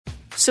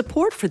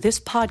Support for this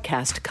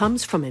podcast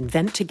comes from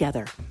Invent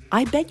Together.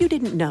 I bet you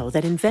didn't know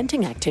that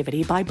inventing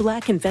activity by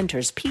Black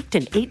inventors peaked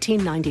in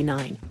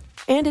 1899,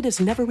 and it has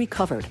never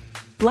recovered.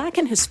 Black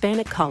and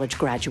Hispanic college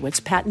graduates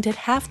patented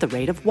half the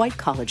rate of white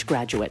college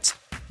graduates.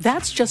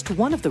 That's just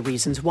one of the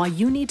reasons why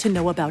you need to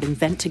know about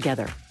Invent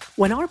Together.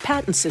 When our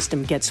patent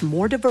system gets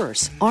more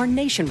diverse, our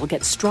nation will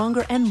get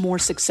stronger and more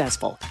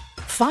successful.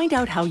 Find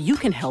out how you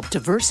can help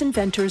diverse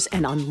inventors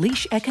and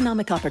unleash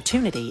economic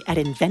opportunity at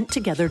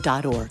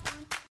inventtogether.org.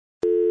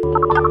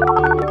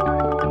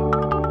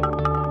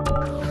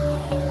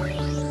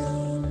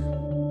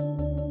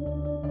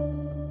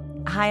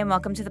 Hi, and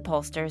welcome to The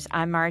Pollsters.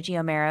 I'm Margie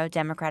O'Mara,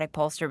 Democratic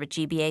pollster with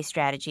GBA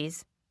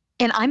Strategies.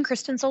 And I'm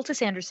Kristen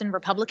Soltis-Anderson,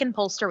 Republican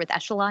pollster with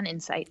Echelon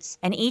Insights.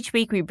 And each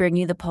week we bring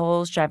you the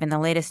polls driving the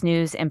latest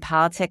news in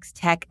politics,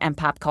 tech, and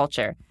pop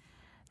culture.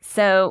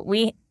 So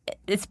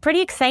it's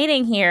pretty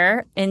exciting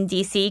here in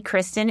D.C.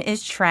 Kristen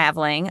is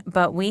traveling,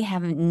 but we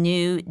have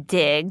new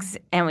digs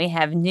and we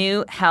have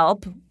new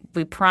help.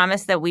 We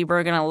promised that we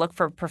were going to look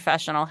for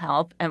professional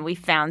help, and we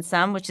found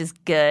some, which is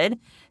good.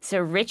 So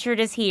Richard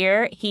is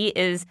here. He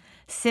is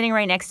sitting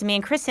right next to me.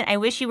 And Kristen, I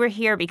wish you were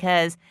here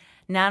because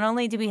not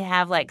only do we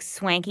have like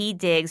swanky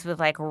digs with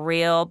like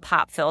real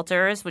pop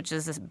filters, which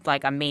is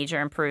like a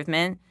major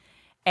improvement,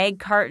 egg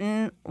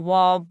carton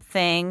wall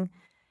thing,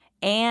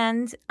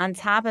 and on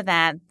top of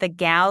that, the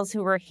gals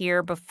who were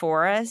here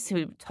before us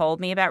who told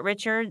me about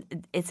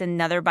Richard, it's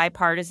another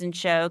bipartisan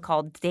show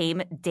called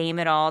Dame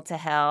It All to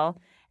Hell.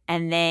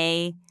 And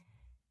they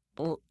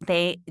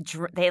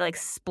like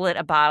split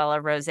a bottle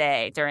of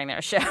rosé during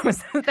their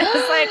shows.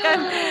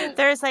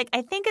 there's like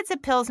I think it's a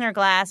Pilsner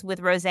glass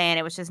with rosé in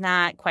it, which is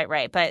not quite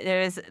right, but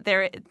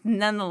there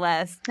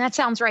nonetheless. That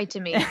sounds right to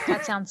me.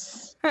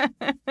 That's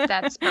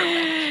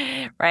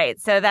perfect.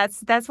 Right. So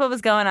that's what was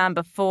going on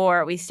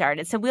before we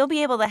started. So we'll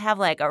be able to have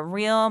like a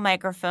real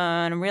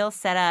microphone, real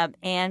setup,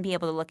 and be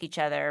able to look each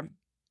other.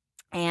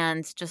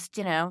 And just,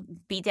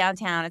 be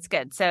downtown. It's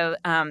good. So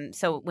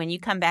when you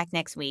come back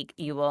next week,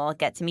 you will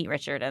get to meet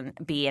Richard and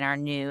be in our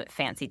new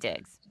fancy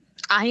digs.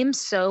 I am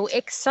so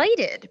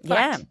excited.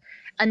 But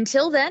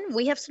until then,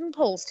 we have some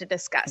polls to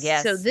discuss.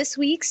 Yes. So this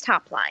week's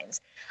top lines.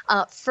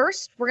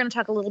 First, we're going to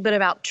talk a little bit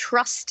about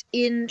trust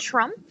in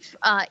Trump.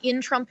 In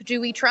Trump,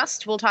 do we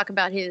trust? We'll talk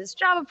about his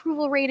job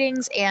approval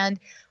ratings and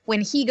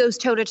when he goes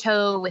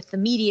toe-to-toe with the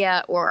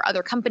media or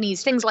other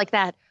companies, things like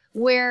that.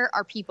 Where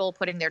are people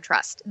putting their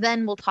trust?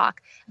 Then we'll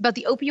talk about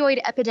the opioid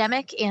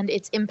epidemic and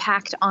its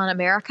impact on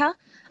America,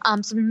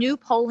 some new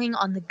polling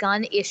on the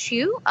gun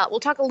issue.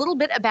 We'll talk a little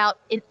bit about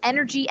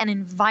energy and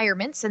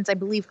environment, since I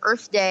believe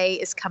Earth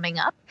Day is coming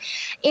up.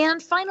 And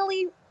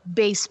finally,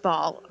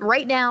 baseball.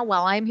 Right now,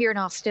 while I'm here in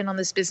Austin on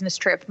this business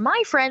trip,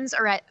 my friends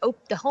are at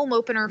the home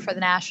opener for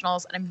the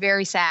Nationals, and I'm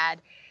very sad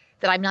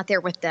that I'm not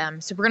there with them.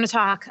 So we're going to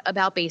talk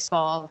about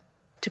baseball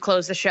to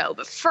close the show.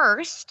 But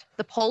first,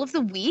 the poll of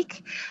the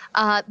week.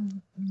 I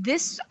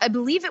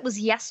believe it was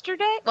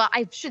yesterday. Well,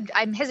 I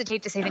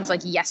hesitate to say things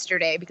like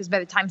yesterday because by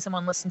the time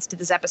someone listens to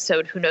this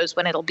episode, who knows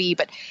when it'll be.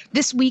 But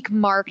this week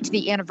marked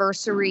the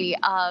anniversary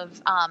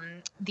of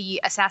the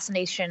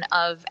assassination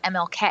of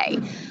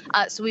MLK.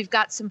 So we've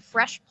got some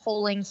fresh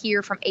polling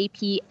here from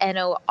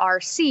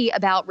APNORC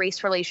about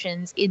race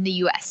relations in the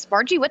U.S.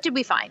 Margie, what did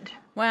we find?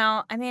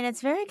 Well, I mean, it's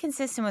very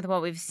consistent with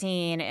what we've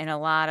seen in a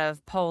lot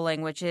of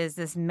polling, which is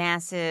this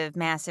massive,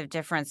 massive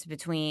difference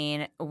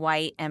between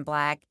white and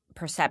black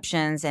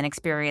perceptions and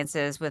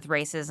experiences with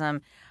racism.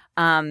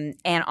 And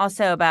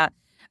also about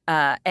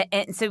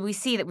and so we've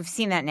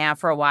seen that now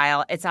for a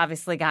while. It's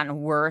obviously gotten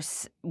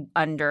worse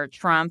under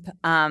Trump,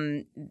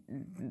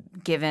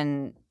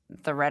 given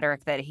the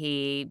rhetoric that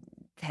he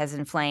has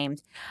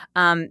inflamed.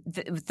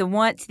 The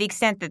one, to the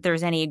extent that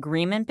there's any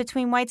agreement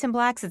between whites and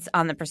blacks, it's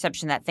on the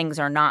perception that things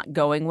are not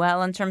going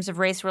well in terms of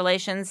race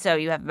relations. So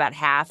you have about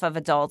half of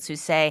adults who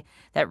say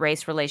that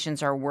race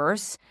relations are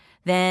worse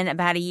than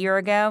about a year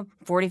ago.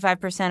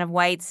 45% of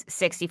whites,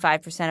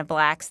 65% of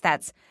blacks.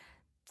 That's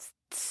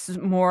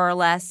more or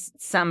less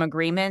some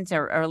agreement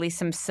or at least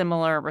some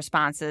similar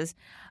responses.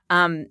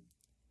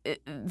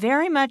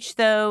 Very much,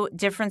 though,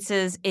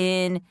 differences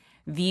in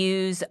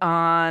views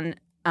on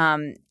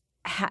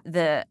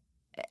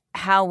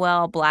how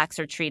well blacks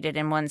are treated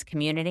in one's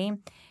community.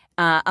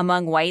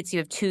 Among whites, you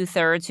have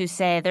 2/3 who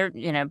say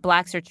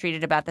blacks are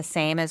treated about the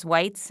same as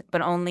whites,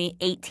 but only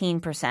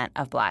 18%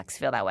 of blacks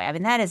feel that way. I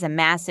mean, that is a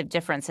massive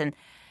difference. And,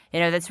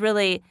 that's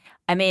really,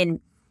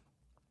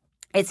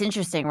 it's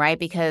interesting, right?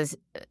 Because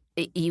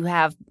you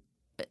have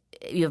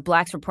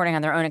blacks reporting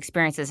on their own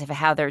experiences of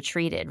how they're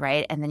treated,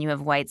 right? And then you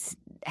have whites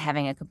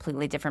having a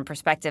completely different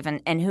perspective.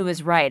 And who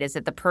is right? Is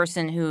it the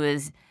person who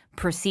is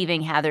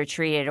perceiving how they're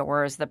treated,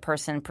 or is the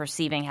person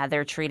perceiving how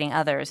they're treating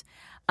others?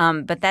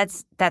 But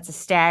that's a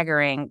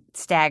staggering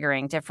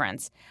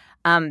difference.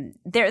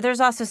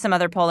 There's also some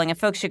other polling, and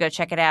folks should go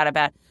check it out,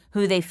 about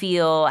who they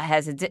feel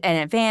has an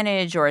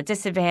advantage or a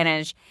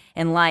disadvantage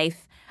in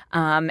life.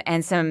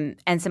 And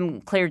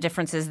some clear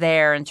differences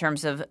there in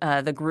terms of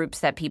the groups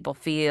that people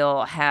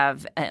feel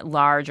have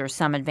large or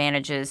some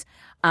advantages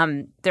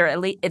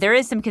there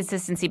is some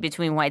consistency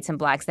between whites and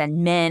blacks that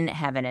men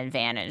have an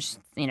advantage.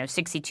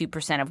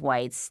 62% of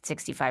whites,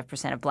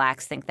 65% of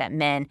blacks think that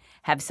men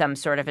have some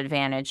sort of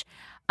advantage.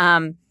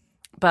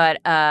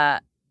 But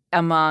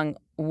among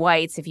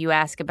whites, if you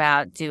ask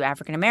about do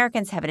African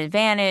Americans have an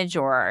advantage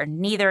or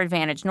neither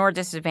advantage nor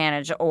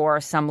disadvantage or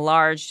some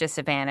large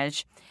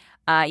disadvantage,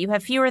 you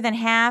have fewer than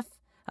half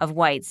of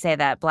whites say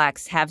that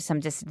blacks have some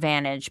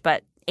disadvantage,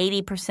 but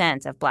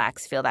 80% of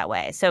blacks feel that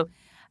way. So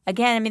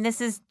again, I mean,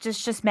 this is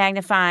just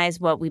magnifies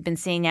what we've been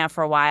seeing now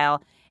for a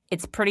while.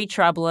 It's pretty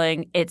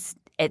troubling.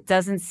 It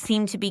doesn't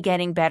seem to be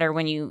getting better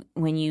when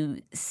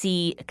you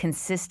see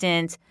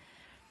consistent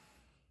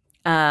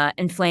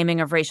inflaming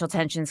of racial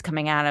tensions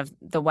coming out of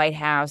the White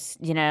House.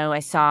 I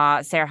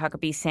saw Sarah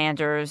Huckabee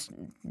Sanders,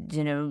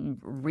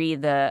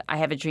 read the "I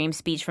Have a Dream"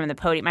 speech from the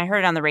podium. I heard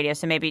it on the radio,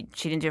 so maybe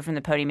she didn't do it from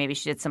the podium. Maybe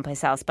she did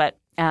someplace else. But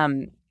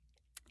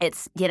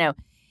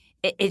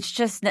it's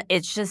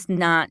just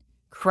not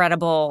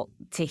credible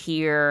to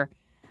hear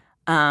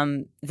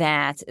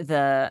that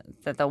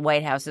the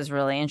White House is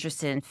really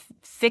interested in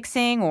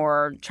fixing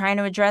or trying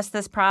to address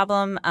this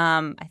problem.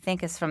 I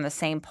think it's from the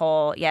same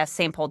poll. Yes,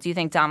 same poll. Do you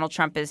think Donald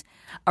Trump is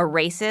a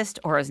racist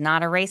or is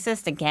not a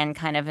racist? Again,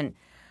 kind of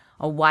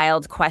a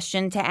wild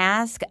question to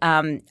ask.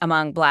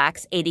 Among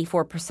blacks,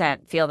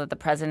 84% feel that the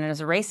president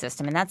is a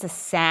racist. I mean, that's a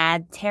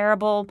sad,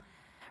 terrible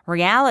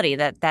reality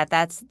that's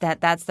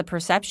the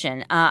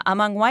perception.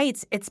 Among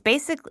whites, it's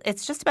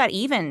just about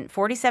even.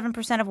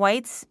 47% of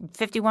whites,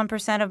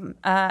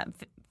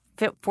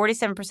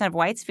 47% of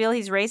whites feel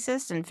he's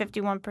racist, and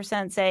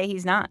 51% say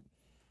he's not.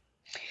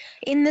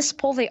 In this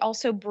poll, they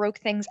also broke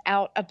things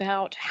out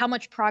about how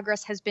much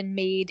progress has been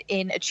made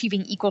in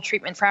achieving equal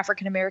treatment for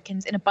African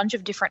Americans in a bunch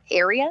of different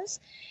areas,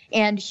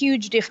 and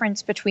huge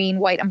difference between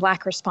white and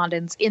black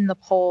respondents in the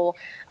poll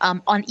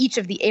on each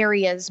of the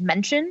areas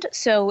mentioned.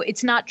 So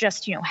it's not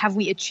just, have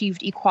we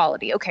achieved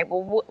equality? Okay,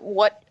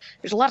 well,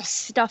 there's a lot of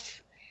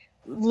stuff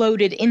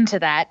loaded into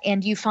that,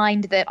 and you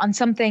find that on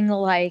something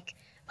like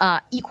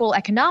equal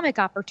economic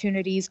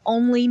opportunities,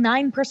 only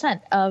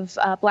 9% of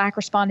black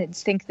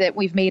respondents think that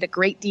we've made a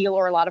great deal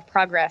or a lot of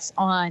progress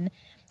on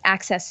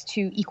access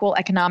to equal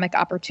economic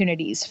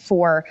opportunities.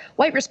 For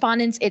white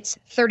respondents, it's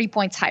 30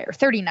 points higher.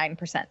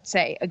 39%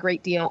 say a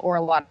great deal or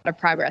a lot of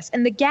progress.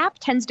 And the gap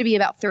tends to be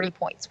about 30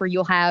 points, where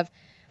you'll have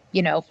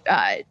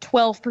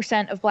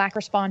 12% of black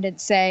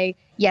respondents say,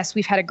 yes,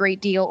 we've had a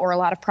great deal or a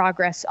lot of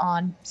progress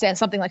on, say,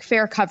 something like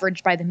fair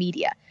coverage by the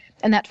media.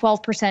 And that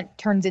 12%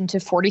 turns into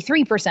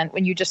 43%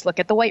 when you just look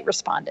at the white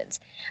respondents.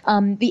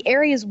 The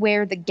areas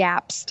where the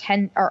gaps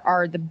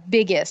are the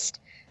biggest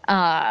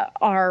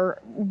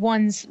are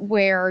ones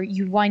where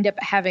you wind up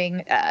having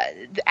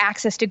the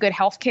access to good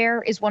health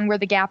care is one where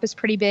the gap is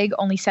pretty big.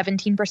 Only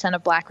 17%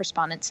 of black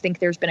respondents think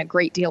there's been a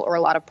great deal or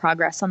a lot of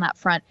progress on that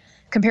front,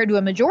 compared to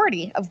a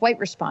majority of white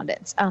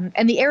respondents.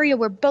 And the area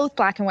where both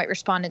black and white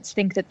respondents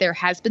think that there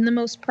has been the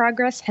most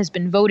progress has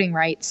been voting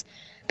rights.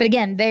 But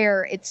again,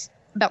 it's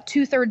about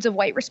 2/3 of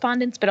white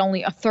respondents, but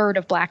only 1/3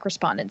 of black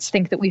respondents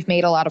think that we've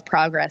made a lot of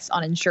progress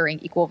on ensuring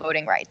equal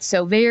voting rights.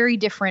 So very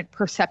different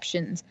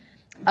perceptions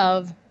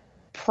of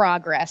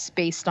progress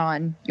based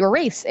on your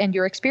race and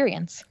your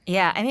experience.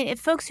 Yeah, I mean, if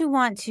folks who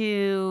want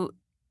to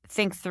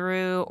think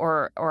through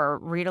or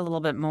read a little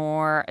bit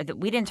more,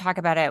 we didn't talk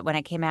about it when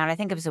it came out. I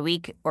think it was a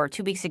week or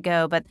 2 weeks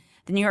ago, but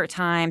the New York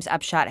Times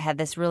Upshot had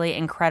this really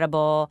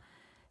incredible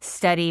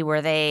study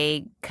where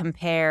they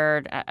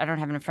compared, I don't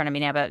have it in front of me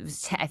now, but it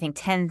was I think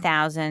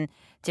 10,000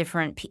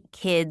 different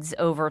kids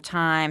over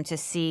time to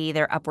see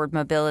their upward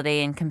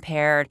mobility, and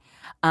compared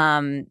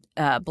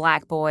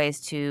black boys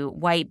to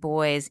white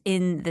boys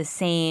in the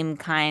same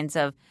kinds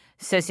of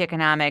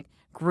socioeconomic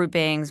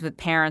groupings, with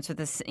parents with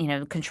this,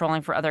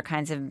 controlling for other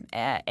kinds of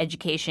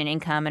education,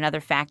 income, and other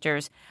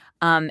factors,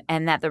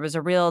 and that there was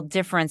a real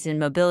difference in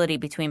mobility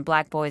between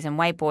black boys and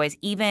white boys,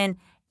 even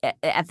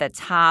at the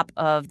top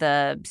of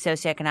the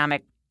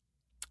socioeconomic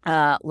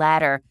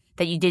ladder,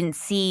 that you didn't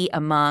see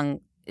among,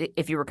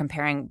 if you were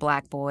comparing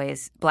black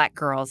boys, black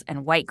girls,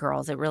 and white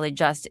girls. It really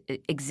just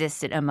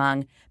existed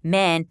among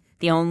men.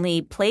 The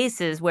only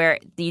places where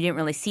you didn't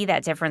really see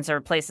that difference are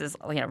places,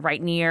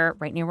 right near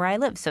where I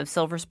live. So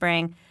Silver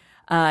Spring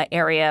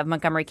area of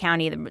Montgomery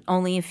County,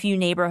 only a few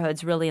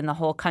neighborhoods really in the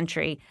whole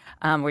country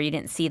where you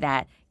didn't see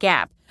that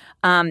gap.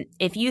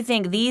 If you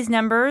think these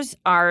numbers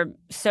are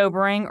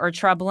sobering or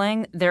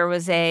troubling, there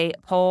was a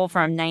poll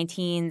from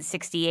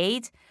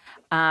 1968.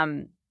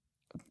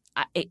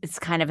 It's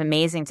kind of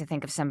amazing to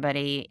think of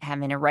somebody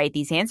having to write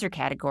these answer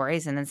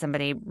categories and then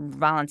somebody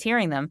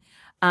volunteering them.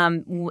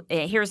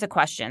 Here's a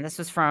question. This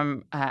was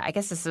from,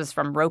 NORC,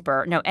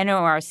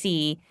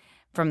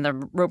 from the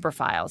Roper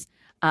files.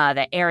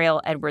 That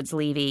Ariel Edwards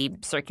Levy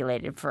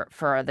circulated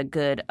for the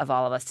good of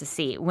all of us to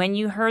see. When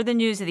you heard the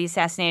news of the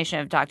assassination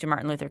of Dr.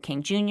 Martin Luther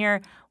King Jr.,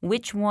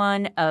 which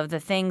one of the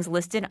things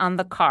listed on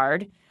the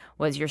card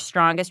was your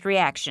strongest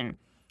reaction?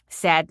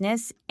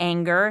 Sadness,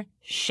 anger,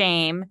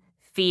 shame,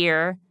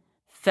 fear,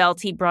 felt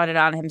he brought it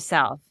on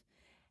himself.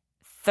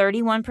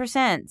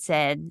 31%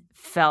 said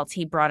felt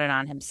he brought it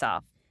on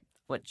himself.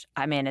 which,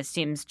 I mean, it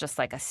seems just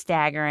like a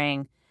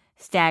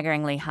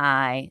staggeringly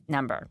high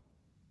number.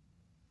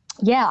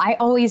 Yeah,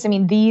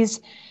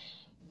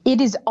 it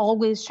is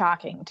always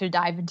shocking to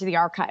dive into the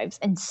archives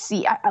and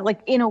see, like,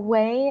 in a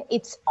way,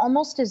 it's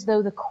almost as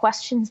though the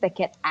questions that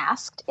get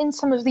asked in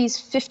some of these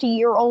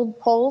 50-year-old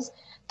polls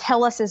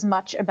tell us as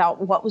much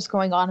about what was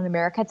going on in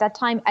America at that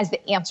time as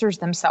the answers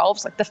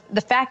themselves. Like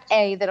the fact,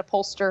 A, that a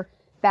pollster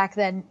back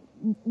then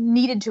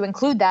needed to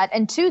include that,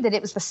 and two, that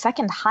it was the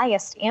second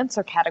highest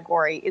answer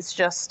category is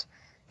just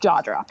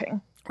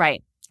jaw-dropping.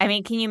 Right. I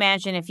mean, can you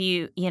imagine if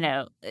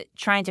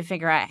trying to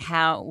figure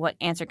out what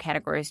answer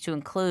categories to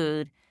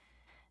include?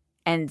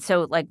 And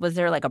so, like, was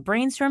there like a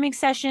brainstorming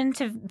session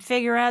to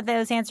figure out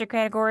those answer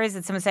categories?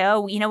 Did someone say,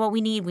 oh, you know what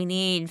we need? We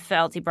need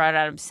Felt, he brought it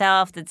out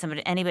himself. Did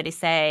anybody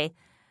say,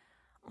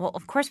 well,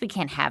 of course we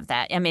can't have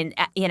that? I mean,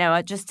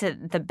 just to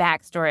the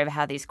backstory of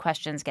how these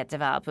questions get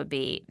developed would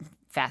be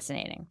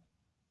fascinating.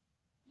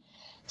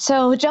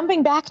 So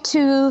jumping back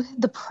to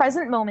the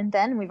present moment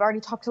then, we've already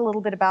talked a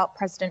little bit about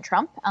President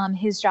Trump.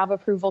 His job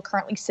approval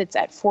currently sits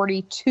at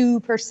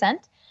 42%.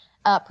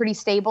 Pretty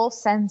stable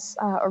since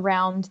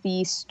around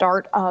the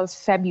start of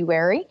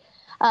February.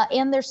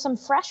 And there's some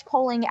fresh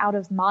polling out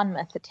of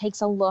Monmouth that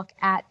takes a look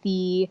at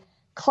the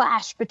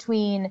clash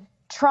between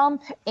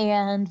Trump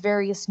and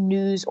various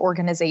news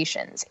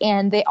organizations.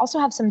 And they also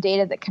have some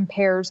data that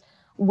compares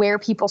where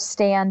people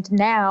stand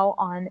now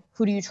on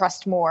who do you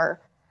trust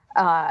more,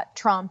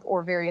 Trump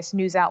or various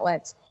news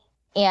outlets,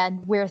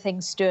 and where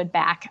things stood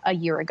back a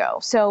year ago.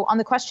 So on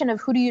the question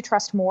of who do you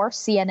trust more,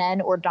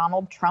 CNN or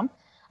Donald Trump,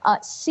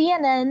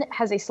 CNN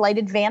has a slight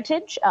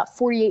advantage.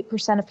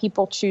 48% of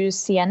people choose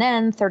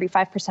CNN,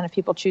 35% of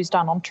people choose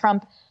Donald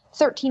Trump.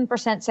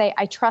 13% say,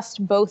 I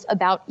trust both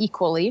about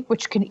equally,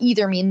 which can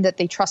either mean that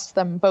they trust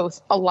them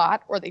both a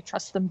lot or they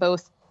trust them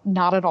both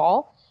not at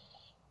all.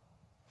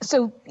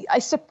 So I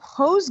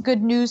suppose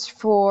good news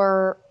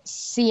for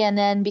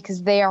CNN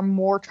because they are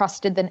more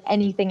trusted than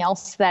anything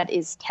else that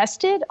is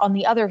tested. On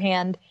the other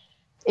hand,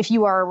 if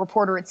you are a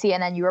reporter at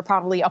CNN, you are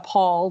probably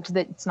appalled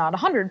that it's not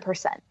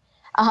 100%.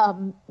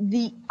 I'm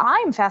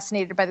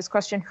fascinated by this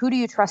question. Who do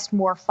you trust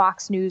more,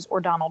 Fox News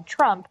or Donald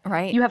Trump?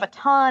 Right. You have a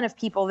ton of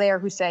people there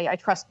who say, I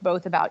trust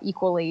both about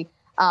equally.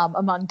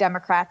 Among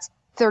Democrats,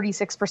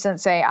 36%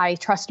 say, I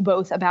trust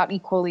both about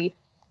equally.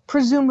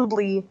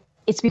 Presumably,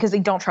 it's because they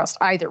don't trust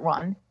either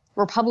one.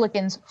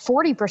 Republicans,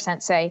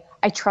 40% say,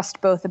 I trust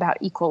both about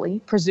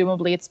equally.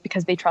 Presumably, it's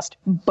because they trust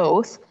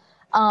both.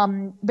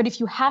 But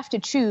if you have to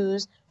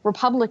choose,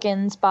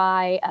 Republicans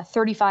by a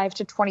 35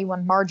 to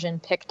 21 margin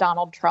pick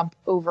Donald Trump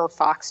over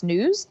Fox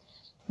News,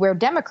 where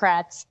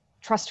Democrats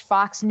trust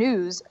Fox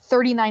News.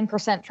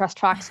 39% trust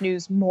Fox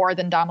News more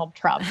than Donald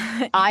Trump.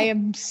 I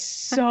am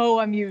so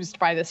amused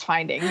by this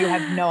finding. You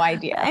have no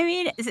idea. I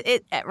mean,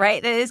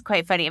 right? That is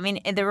quite funny. I mean,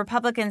 the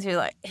Republicans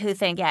who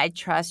think, I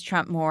trust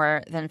Trump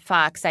more than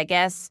Fox, I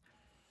guess.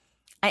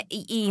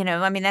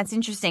 That's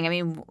interesting. I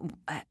mean,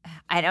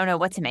 I don't know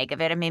what to make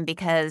of it. I mean,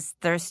 because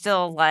there's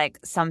still like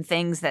some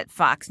things that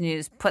Fox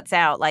News puts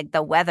out, like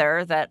the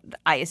weather, that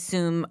I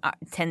assume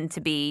tend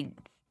to be,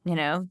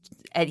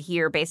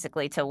 adhere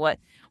basically to what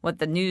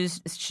the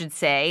news should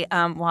say.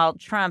 While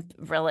Trump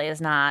really is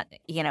not,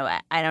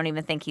 I don't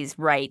even think he's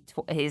right.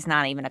 He's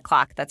not even a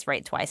clock that's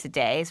right twice a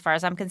day, as far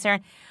as I'm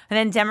concerned. And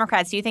then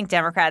Democrats, do you think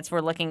Democrats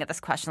were looking at this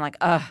question like,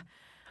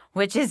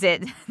 which is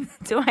it?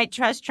 Do I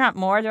trust Trump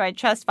more? Do I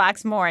trust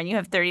Fox more? And you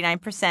have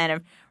 39%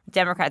 of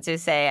Democrats who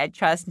say, I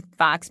trust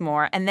Fox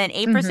more. And then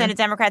 8% of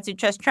Democrats who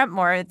trust Trump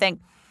more who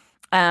think,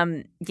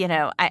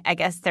 I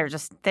guess they're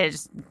just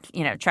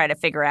try to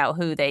figure out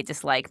who they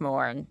dislike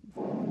more and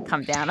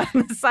come down on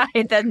the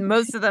side that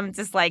most of them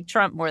dislike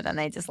Trump more than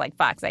they dislike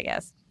Fox, I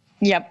guess.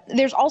 Yep.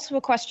 There's also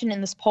a question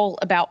in this poll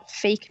about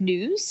fake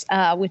news,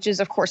 which is,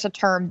 of course, a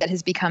term that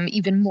has become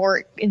even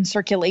more in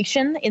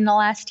circulation in the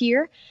last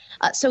year.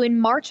 So in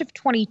March of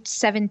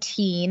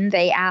 2017,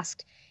 they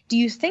asked, do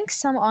you think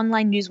some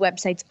online news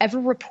websites ever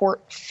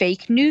report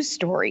fake news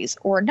stories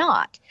or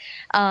not?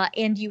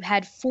 And you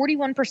had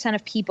 41%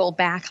 of people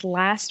back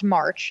last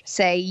March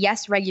say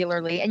yes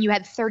regularly, and you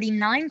had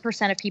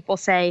 39% of people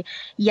say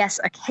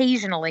yes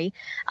occasionally.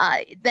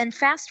 Then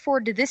fast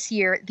forward to this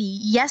year, the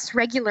yes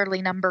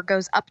regularly number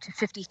goes up to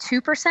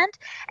 52%,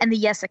 and the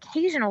yes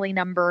occasionally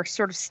number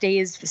sort of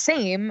stays the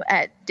same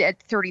at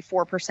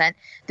 34%.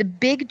 The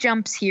big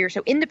jumps here,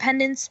 so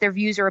independents, their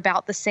views are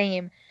about the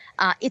same.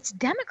 It's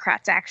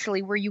Democrats,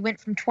 actually, where you went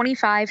from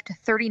 25 to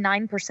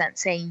 39%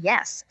 saying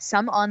yes,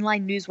 some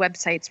online news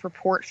websites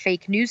report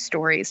fake news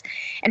stories.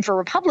 And for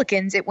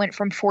Republicans, it went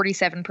from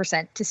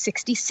 47% to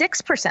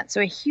 66%.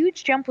 So a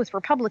huge jump with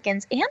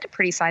Republicans and a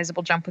pretty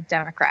sizable jump with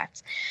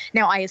Democrats.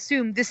 Now, I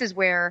assume this is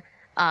where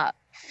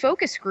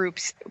focus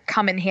groups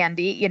come in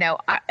handy.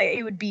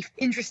 It would be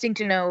interesting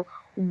to know,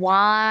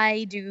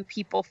 why do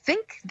people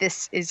think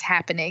this is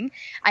happening?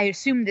 I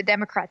assume the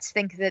Democrats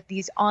think that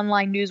these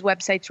online news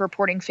websites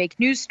reporting fake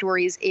news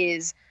stories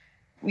is,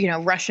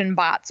 Russian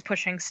bots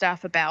pushing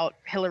stuff about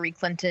Hillary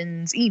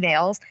Clinton's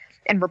emails.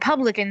 And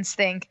Republicans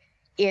think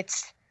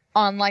it's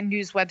online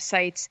news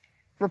websites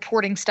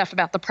reporting stuff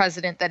about the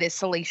president that is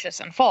salacious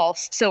and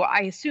false. So I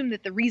assume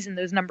that the reason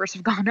those numbers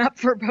have gone up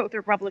for both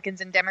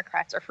Republicans and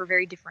Democrats are for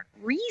very different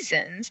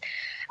reasons.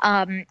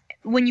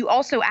 When you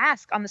also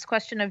ask on this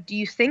question of, do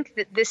you think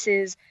that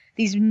these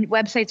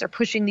websites are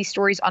pushing these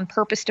stories on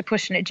purpose to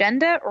push an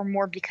agenda or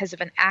more because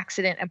of an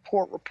accident and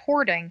poor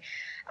reporting?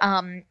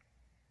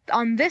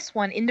 On this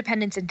one,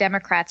 independents and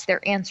Democrats,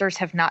 their answers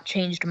have not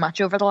changed much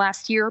over the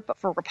last year. But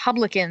for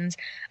Republicans,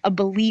 a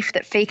belief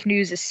that fake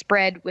news is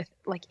spread with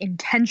like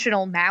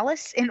intentional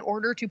malice in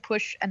order to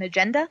push an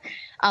agenda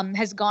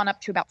has gone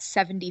up to about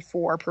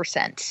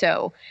 74%.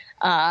 So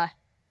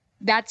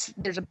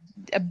there's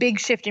a big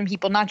shift in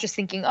people not just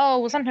thinking, oh,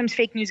 well, sometimes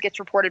fake news gets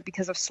reported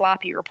because of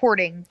sloppy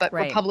reporting, but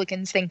right.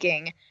 Republicans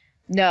thinking,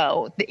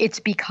 no, it's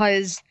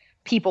because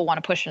people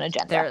want to push an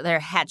agenda. They're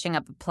hatching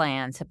up a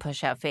plan to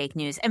push out fake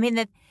news. I mean,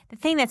 the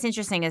thing that's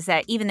interesting is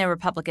that even though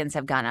Republicans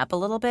have gone up a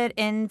little bit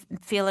in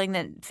feeling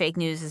that fake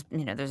news is,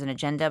 there's an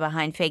agenda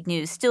behind fake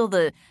news, still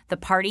the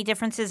party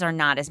differences are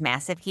not as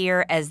massive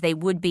here as they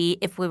would be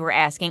if we were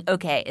asking,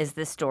 okay, is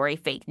this story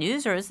fake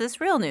news or is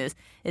this real news?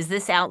 Is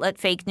this outlet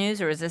fake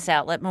news or is this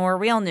outlet more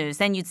real news?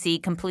 Then you'd see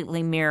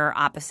completely mirror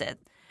opposite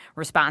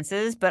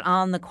responses. But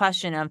on the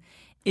question of,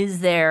 is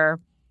there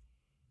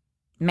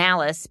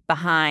malice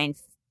behind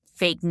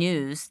fake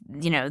news,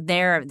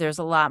 there's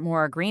a lot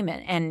more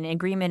agreement, and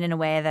agreement in a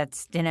way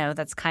that's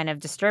kind of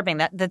disturbing.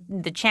 That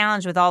the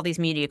challenge with all these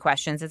media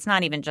questions, it's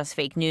not even just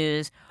fake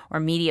news or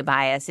media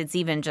bias. It's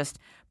even just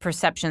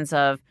perceptions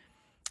of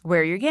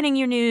where you're getting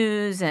your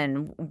news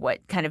and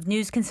what kind of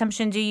news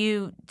consumption do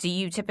you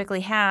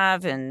typically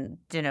have, and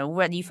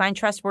what do you find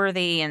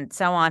trustworthy, and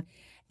so on.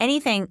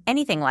 Anything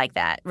like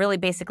that, really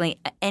basically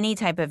any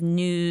type of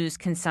news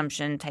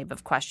consumption type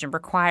of question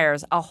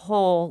requires a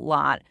whole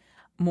lot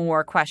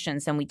more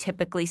questions than we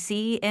typically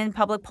see in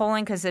public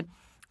polling, because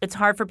it's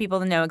hard for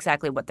people to know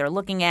exactly what they're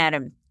looking at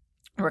and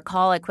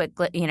recall it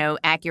quickly,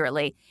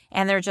 accurately.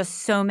 And there are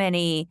just so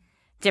many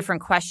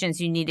different questions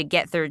you need to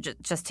get through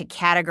just to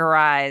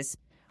categorize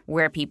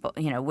where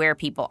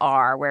people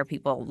are, where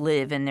people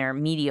live in their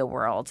media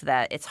world,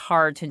 that it's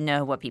hard to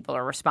know what people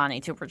are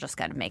responding to. We're just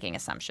kind of making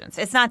assumptions.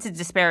 It's not to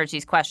disparage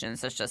these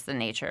questions. It's just the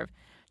nature of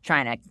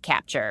trying to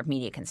capture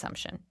media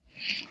consumption.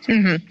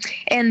 Mm-hmm.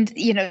 And,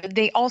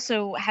 they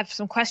also have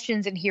some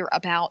questions in here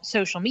about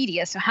social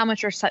media. So how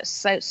much are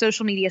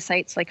social media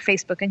sites like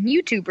Facebook and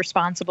YouTube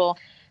responsible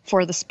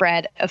for the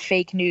spread of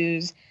fake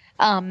news?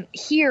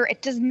 Here,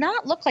 it does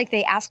not look like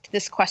they asked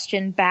this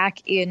question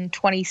back in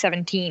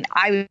 2017.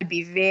 I would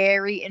be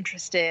very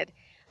interested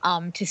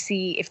to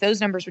see if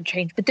those numbers would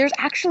change. But there's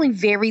actually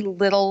very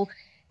little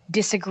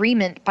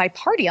disagreement by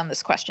party on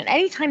this question.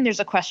 Anytime there's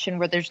a question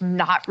where there's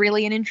not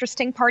really an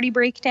interesting party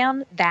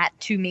breakdown, that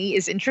to me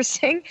is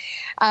interesting.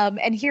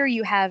 And here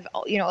you have,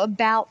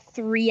 about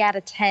 3 out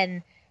of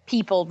 10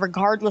 people,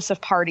 regardless of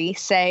party,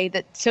 say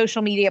that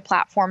social media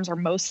platforms are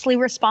mostly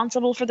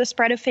responsible for the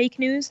spread of fake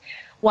news,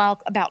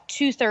 while about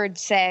 2/3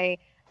 say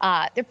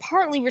they're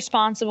partly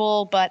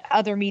responsible, but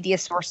other media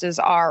sources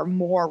are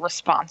more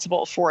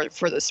responsible for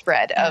the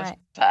spread of fake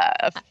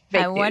news.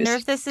 I wonder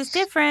if this is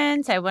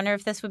different. I wonder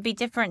if this would be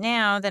different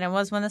now than it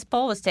was when this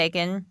poll was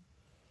taken.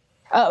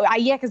 Oh,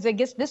 yeah, because I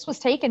guess this was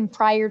taken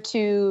prior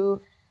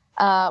to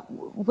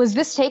was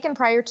this taken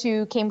prior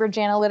to Cambridge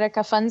Analytica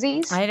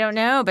funsies? I don't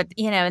know, but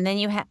and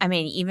then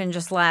even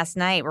just last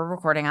night, we're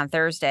recording on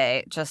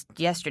Thursday, just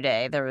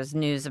yesterday, there was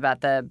news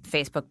about the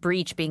Facebook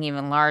breach being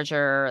even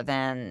larger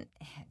than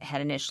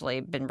had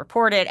initially been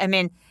reported. I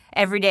mean,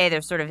 every day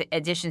there's sort of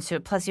additions to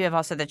it. Plus you have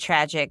also the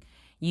tragic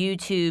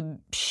YouTube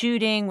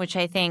shooting, which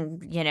I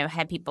think,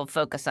 had people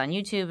focus on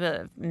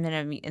YouTube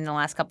in the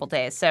last couple of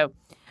days. So,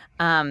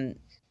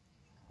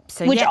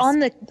 which yes.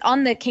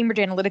 on the Cambridge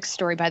Analytica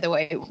story, by the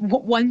way,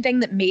 one thing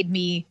that made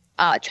me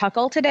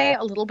chuckle today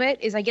a little bit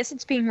is I guess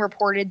it's being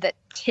reported that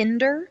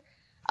Tinder,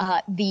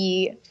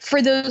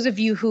 for those of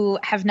you who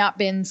have not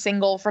been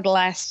single for the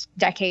last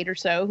decade or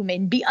so, who may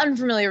be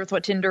unfamiliar with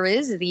what Tinder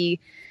is,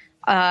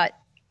 I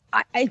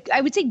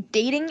would say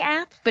dating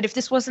app, but if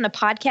this wasn't a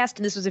podcast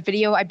and this was a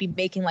video, I'd be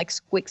making like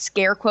quick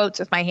scare quotes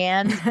with my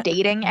hands,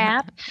 dating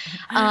app.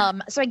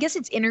 So I guess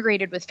it's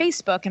integrated with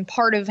Facebook, and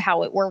part of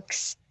how it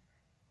works,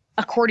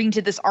 according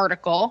to this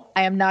article,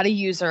 I am not a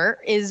user,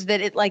 is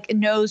that it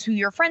knows who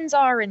your friends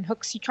are and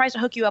tries to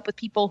hook you up with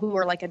people who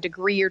are like a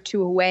degree or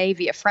two away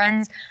via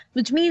friends,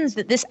 which means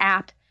that this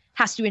app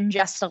has to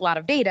ingest a lot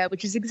of data,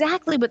 which is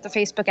exactly what the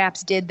Facebook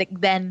apps did that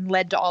then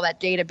led to all that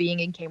data being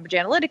in Cambridge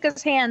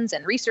Analytica's hands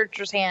and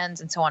researchers'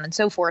 hands and so on and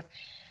so forth.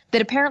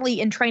 That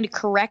apparently in trying to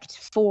correct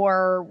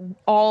for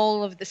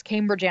all of this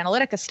Cambridge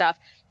Analytica stuff,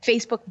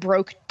 Facebook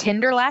broke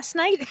Tinder last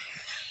night.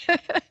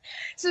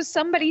 So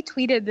somebody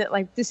tweeted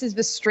that this is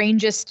the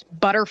strangest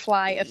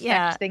butterfly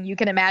effect thing you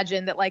can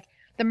imagine, that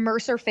the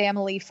Mercer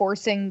family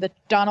forcing the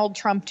Donald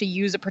Trump to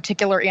use a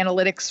particular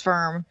analytics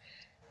firm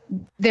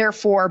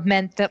therefore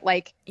meant that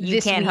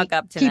you can't hook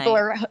up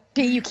tonight.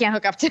 You can't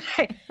hook up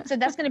tonight. So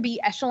that's going to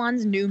be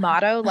Echelon's new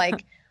motto,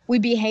 we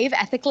behave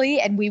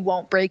ethically and we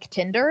won't break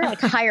Tinder. Like,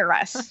 hire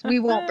us. We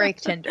won't break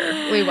Tinder.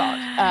 We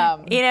won't.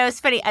 It's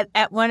funny.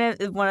 At one of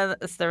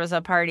there was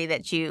a party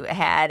that you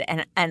had,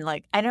 and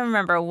like I don't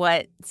remember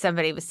what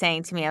somebody was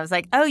saying to me. I was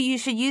like, "Oh, you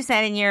should use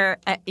that in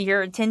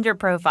your Tinder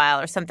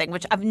profile or something."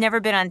 Which I've never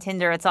been on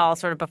Tinder. It's all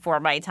sort of before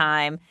my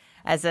time.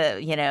 As a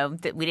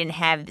that we didn't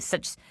have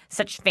such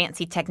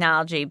fancy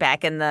technology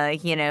back in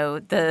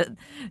the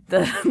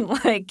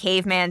like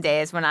caveman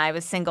days when I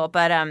was single.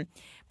 But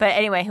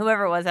anyway,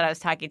 whoever it was that I was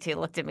talking to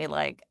looked at me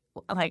like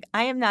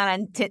I am not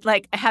on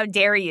like, how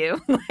dare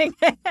you? Like,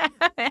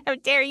 how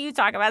dare you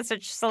talk about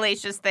such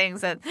salacious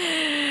things at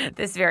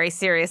this very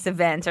serious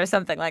event or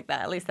something like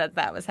that. At least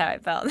that was how I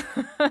felt.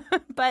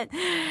 But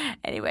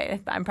anyway,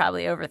 I'm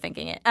probably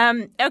overthinking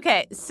it.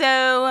 Okay,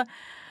 so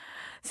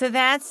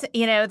that's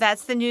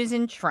the news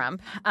in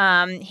Trump.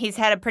 He's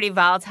had a pretty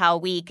volatile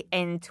week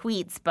in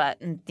tweets, but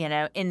in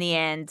the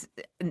end,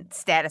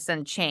 status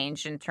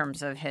unchanged in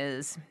terms of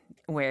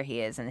where he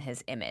is and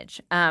his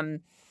image.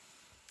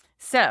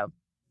 So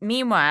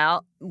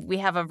meanwhile, we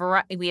have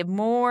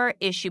more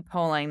issue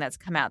polling that's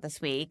come out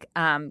this week,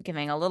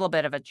 giving a little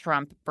bit of a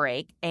Trump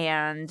break,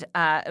 and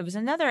it was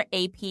another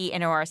AP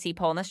NORC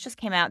poll, and this just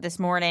came out this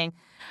morning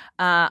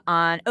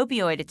on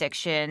opioid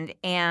addiction,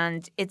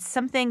 and it's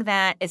something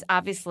that is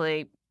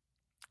obviously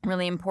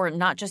really important,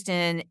 not just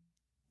in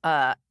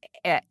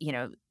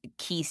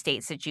key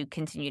states that you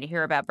continue to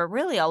hear about, but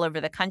really all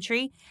over the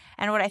country.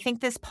 And what I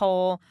think this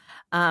poll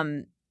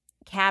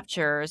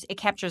captures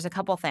a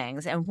couple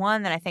things, and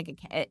one that I think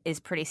is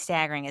pretty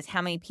staggering is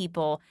how many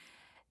people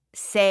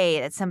say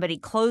that somebody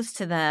close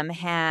to them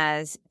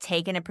has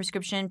taken a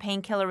prescription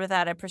painkiller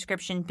without a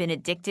prescription, been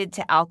addicted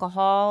to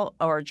alcohol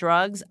or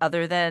drugs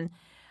other than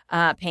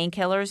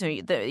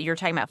painkillers. You're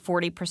talking about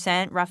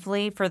 40%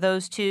 roughly for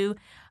those two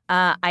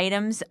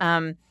items.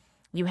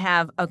 You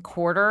have a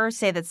quarter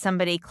say that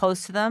somebody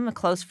close to them, a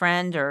close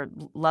friend or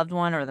loved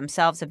one or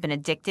themselves, have been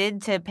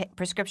addicted to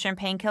prescription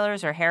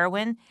painkillers or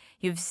heroin.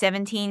 You have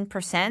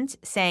 17%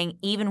 saying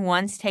even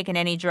once taken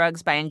any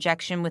drugs by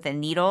injection with a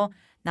needle,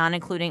 not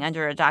including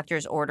under a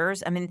doctor's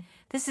orders. I mean,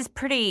 those are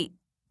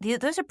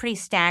pretty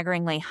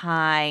staggeringly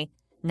high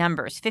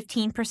numbers.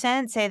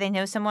 15% say they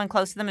know someone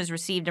close to them has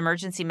received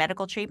emergency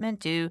medical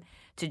treatment due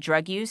to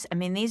drug use. I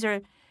mean, these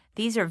are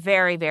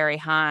very, very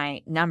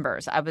high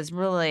numbers. I was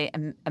really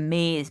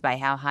amazed by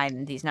how high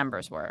these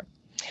numbers were.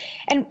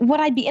 And what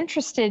I'd be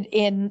interested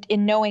in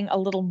knowing a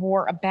little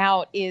more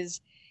about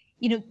is,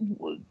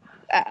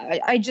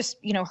 I just,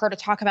 heard a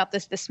talk about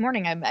this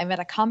morning. I'm at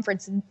a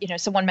conference and,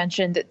 someone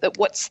mentioned that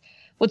what's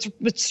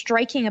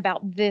striking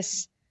about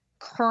this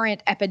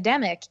current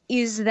epidemic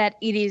is that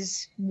it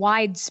is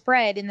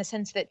widespread in the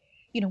sense that,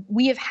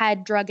 we have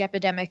had drug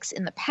epidemics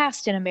in the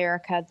past in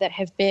America that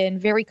have been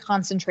very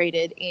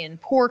concentrated in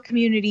poor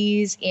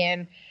communities,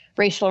 in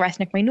racial or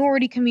ethnic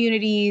minority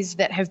communities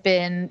that have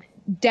been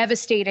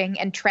devastating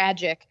and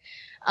tragic,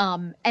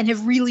 and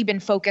have really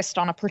been focused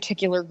on a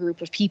particular group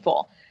of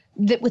people.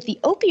 That with the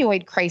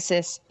opioid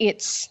crisis,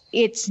 it's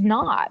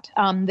not,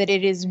 that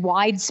it is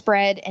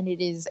widespread and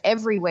it is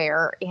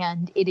everywhere.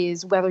 And it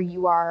is whether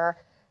you are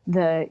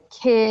the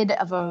kid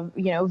of a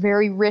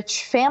very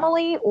rich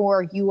family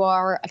or you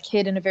are a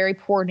kid in a very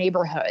poor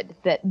neighborhood,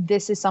 that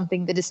this is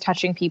something that is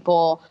touching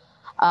people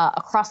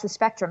across the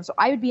spectrum. So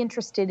I would be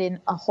interested in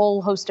a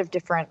whole host of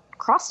different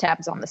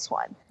crosstabs on this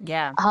one.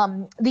 Yeah.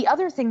 The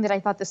other thing that I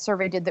thought this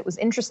survey did that was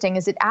interesting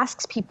is it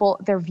asks people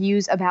their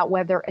views about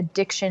whether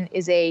addiction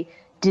is a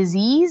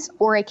disease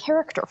or a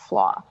character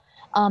flaw,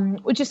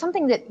 which is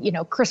something that,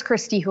 Chris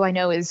Christie, who I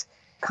know is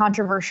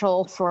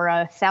controversial for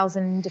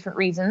 1,000 different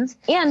reasons,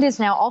 and is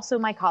now also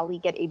my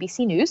colleague at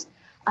ABC News.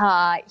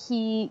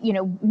 He,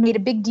 made a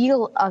big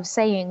deal of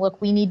saying,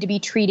 look, we need to be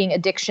treating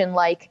addiction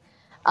like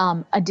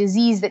a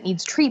disease that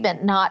needs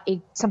treatment, not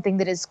something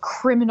that is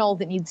criminal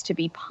that needs to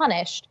be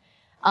punished.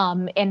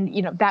 And,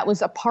 that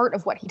was a part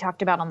of what he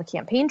talked about on the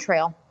campaign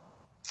trail.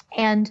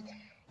 And,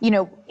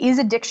 is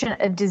addiction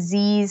a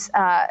disease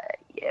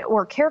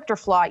or character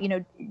flaw?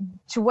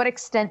 To what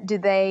extent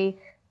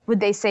would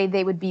they say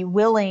they would be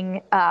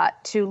willing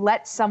to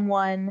let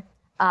someone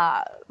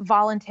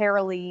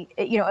voluntarily,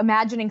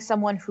 imagining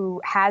someone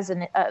who has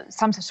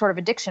some sort of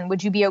addiction,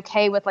 would you be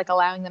okay with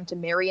allowing them to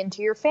marry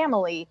into your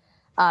family,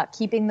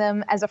 keeping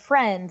them as a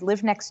friend,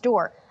 live next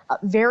door?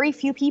 Very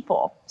few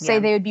people say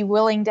they would be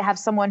willing to have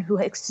someone who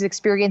is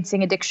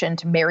experiencing addiction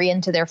to marry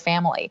into their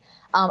family.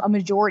 A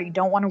majority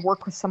don't want to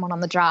work with someone on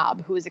the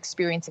job who is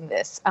experiencing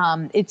this.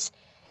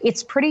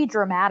 It's pretty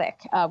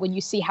dramatic when you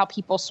see how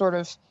people sort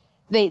of,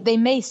 they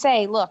may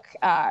say, look,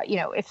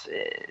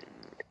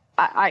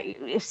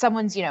 if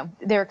someone's,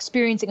 they're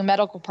experiencing a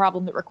medical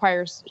problem that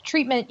requires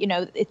treatment,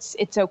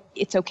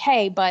 it's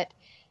okay, but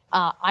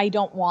I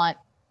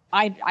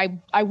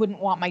wouldn't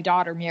want my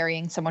daughter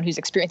marrying someone who's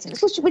experiencing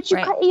this, which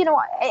right.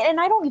 And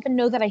I don't even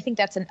know that I think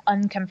that's an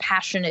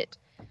uncompassionate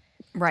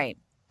right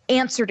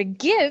answer to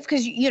give,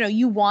 because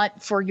you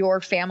want for your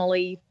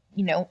family,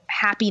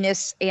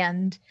 happiness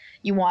and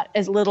you want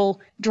as little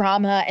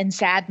drama and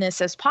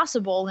sadness as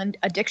possible. And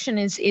addiction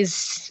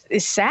is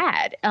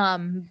sad.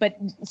 But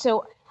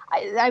so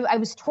I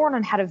was torn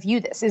on how to view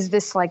this. Is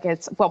this like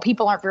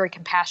people aren't very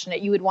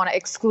compassionate. You would want to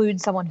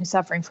exclude someone who's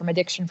suffering from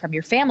addiction from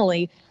your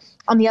family.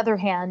 On the other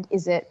hand,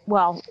 is it,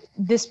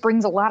 this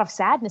brings a lot of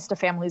sadness to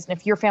families. And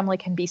if your family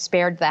can be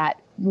spared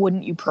that,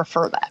 wouldn't you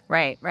prefer that?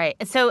 Right.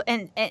 So,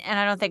 and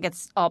I don't think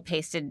it's all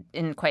pasted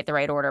in quite the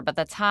right order, but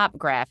the top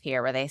graph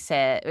here where they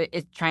say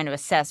it's trying to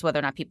assess whether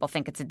or not people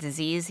think it's a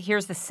disease.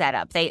 Here's the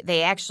setup.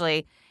 They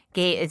actually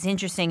it's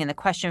interesting in the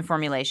question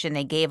formulation,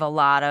 they gave a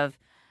lot of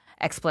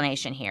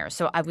explanation here.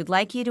 So I would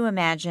like you to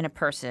imagine a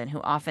person who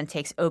often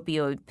takes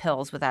opioid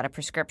pills without a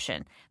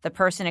prescription. The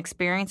person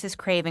experiences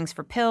cravings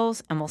for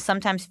pills and will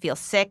sometimes feel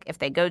sick if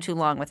they go too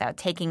long without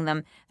taking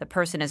them. The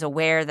person is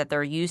aware that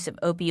their use of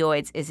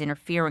opioids is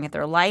interfering with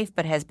their life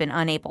but has been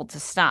unable to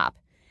stop.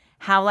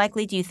 How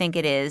likely do you think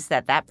it is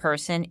that that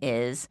person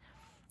is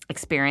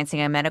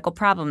experiencing a medical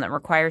problem that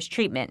requires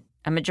treatment?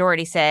 A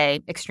majority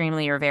say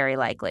extremely or very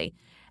likely.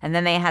 And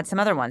then they had some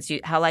other ones.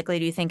 How likely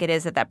do you think it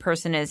is that that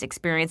person is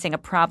experiencing a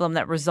problem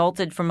that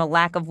resulted from a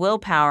lack of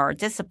willpower or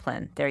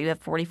discipline? There you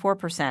have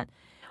 44%.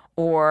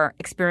 Or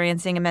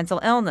experiencing a mental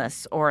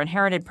illness or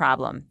inherited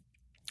problem,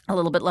 a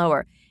little bit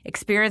lower.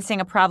 Experiencing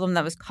a problem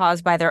that was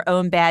caused by their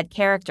own bad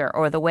character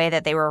or the way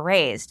that they were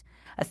raised.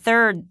 A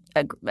third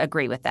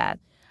agree with that.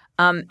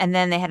 And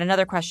then they had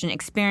another question,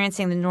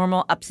 experiencing the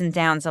normal ups and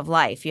downs of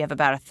life. You have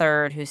about a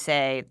third who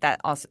say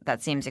that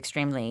seems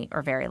extremely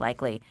or very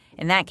likely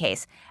in that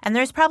case. And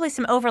there's probably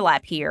some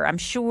overlap here. I'm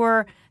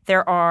sure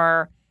there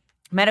are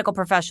medical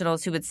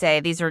professionals who would say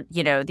these are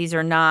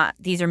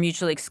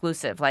mutually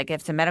exclusive. Like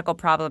if it's a medical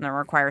problem that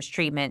requires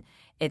treatment,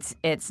 that's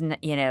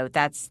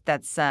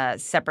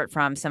separate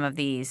from some of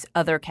these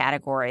other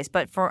categories.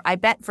 But I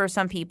bet for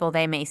some people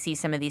they may see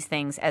some of these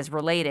things as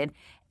related.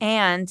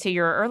 And to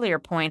your earlier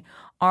point,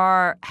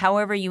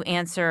 however you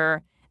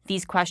answer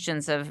these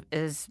questions of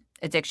is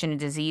addiction a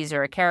disease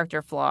or a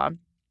character flaw,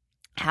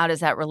 how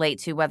does that relate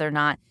to whether or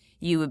not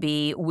you would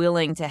be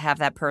willing to have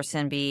that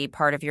person be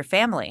part of your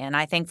family? And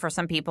I think for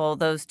some people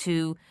those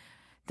two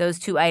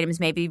items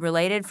may be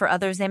related. For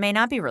others, they may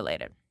not be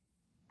related.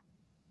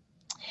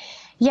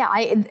 Yeah,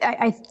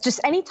 I just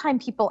anytime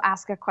people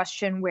ask a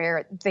question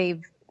where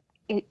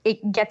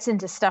it gets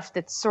into stuff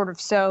that's sort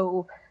of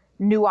so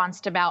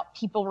nuanced about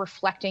people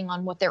reflecting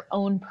on what their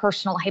own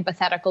personal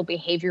hypothetical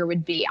behavior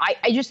would be.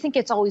 I just think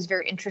it's always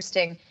very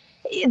interesting.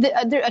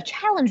 A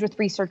challenge with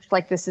research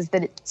like this is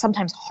that it's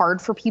sometimes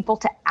hard for people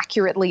to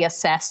accurately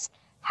assess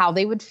how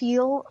they would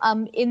feel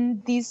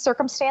in these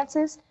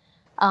circumstances.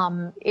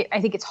 I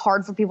think it's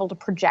hard for people to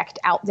project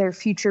out their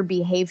future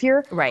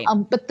behavior. Right.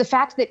 But the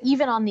fact that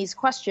even on these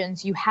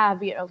questions, you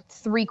have,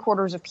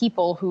 3/4 of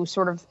people who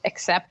sort of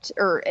accept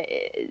or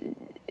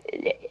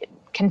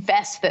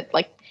confess that,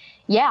 like,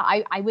 yeah,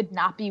 I would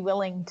not be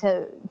willing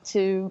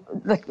to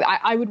like,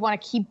 I would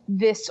want to keep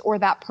this or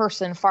that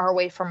person far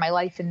away from my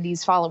life in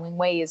these following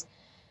ways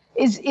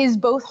is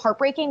both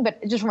heartbreaking,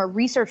 but just from a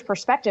research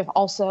perspective,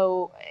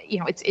 also,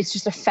 it's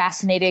just a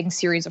fascinating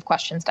series of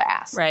questions to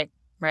ask.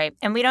 Right.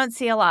 And we don't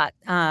see a lot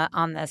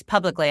on this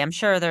publicly. I'm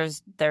sure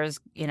there's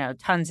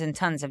tons and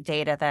tons of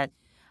data that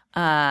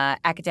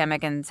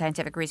academic and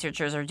scientific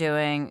researchers are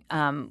doing,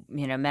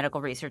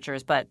 medical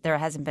researchers, but there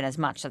hasn't been as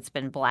much that's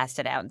been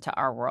blasted out into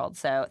our world.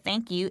 So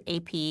thank you,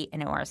 AP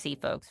and ORC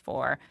folks,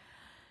 for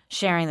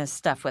sharing this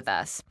stuff with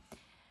us.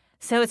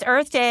 So it's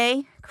Earth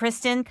Day,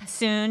 Kristen,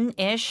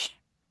 soon-ish.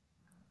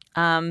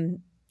 And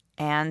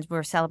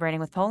we're celebrating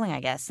with polling, I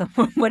guess. So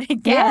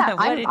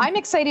I'm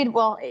excited.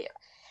 Well,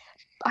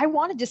 I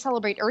wanted to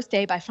celebrate Earth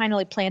Day by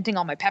finally planting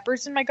all my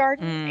peppers in my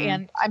garden.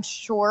 And I'm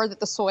sure that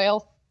the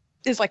soil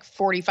is like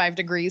 45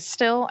 degrees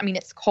still. I mean,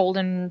 it's cold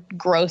and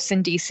gross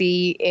in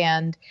DC,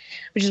 and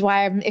which is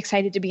why I'm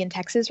excited to be in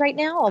Texas right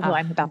now, although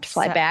I'm about to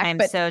fly back. I'm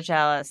so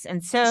jealous.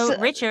 And so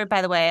Richard,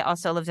 by the way,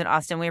 also lives in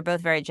Austin. We were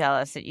both very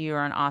jealous that you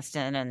were in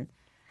Austin and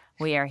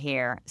we are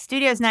here.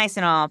 Studio's nice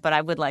and all, but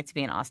I would like to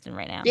be in Austin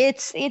right now.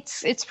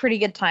 It's pretty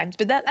good times.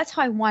 But that's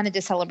how I wanted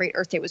to celebrate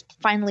Earth Day, was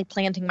finally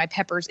planting my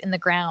peppers in the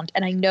ground.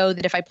 And I know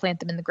that if I plant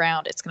them in the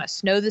ground, it's going to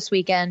snow this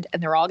weekend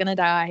and they're all going to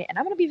die. And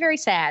I'm going to be very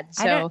sad.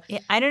 So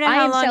I don't know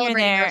how long you're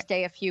there. Earth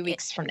Day a few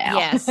weeks from now.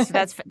 Yes,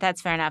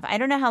 that's fair enough. I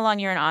don't know how long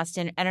you're in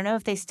Austin. I don't know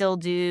if they still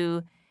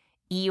do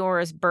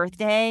Eeyore's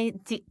birthday.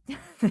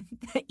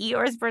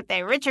 Eeyore's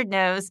birthday. Richard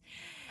knows.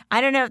 I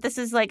don't know if this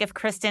is like if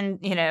Kristen,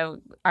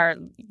 our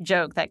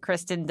joke that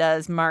Kristen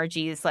does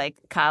Margie's like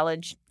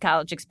college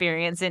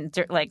experience and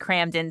like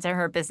crammed into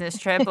her business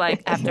trip,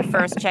 like after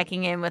first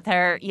checking in with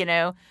her,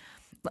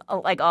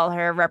 like all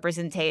her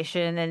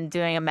representation and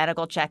doing a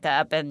medical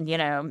checkup and,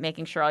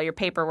 making sure all your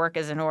paperwork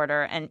is in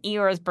order. And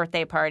Eeyore's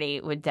birthday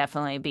party would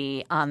definitely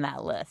be on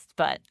that list.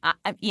 But,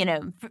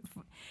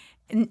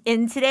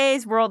 in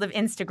today's world of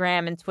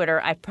Instagram and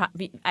Twitter,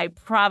 I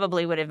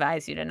probably would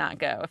advise you to not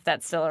go if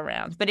that's still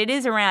around. But it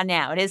is around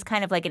now. It is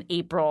kind of like an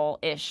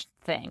April-ish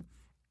thing.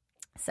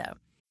 So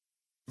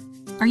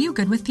Are you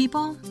good with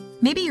people?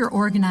 Maybe you're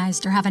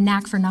organized or have a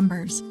knack for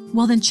numbers.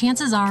 Well, then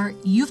chances are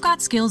you've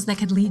got skills that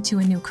could lead to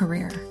a new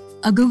career.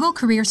 A Google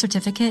Career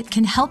Certificate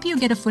can help you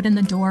get a foot in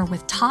the door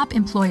with top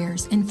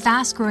employers in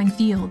fast-growing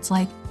fields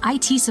like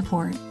IT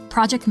support,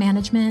 project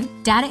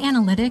management, data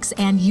analytics,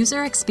 and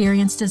user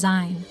experience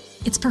design.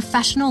 It's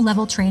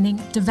professional-level training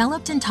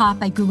developed and taught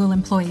by Google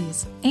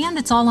employees. And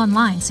it's all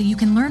online, so you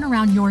can learn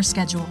around your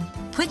schedule.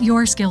 Put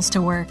your skills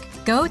to work.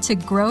 Go to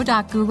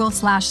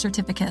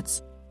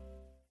grow.google/certificates.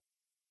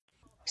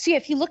 So yeah,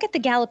 if you look at the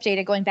Gallup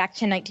data going back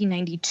to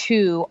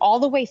 1992, all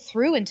the way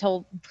through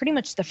until pretty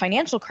much the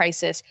financial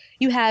crisis,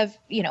 you have,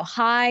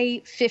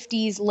 high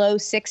 50s, low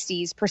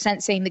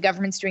 60s% saying the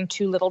government's doing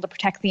too little to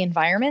protect the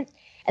environment.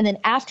 And then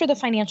after the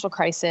financial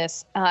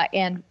crisis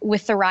and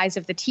with the rise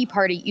of the Tea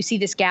Party, you see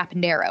this gap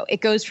narrow. It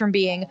goes from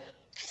being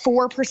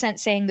 4%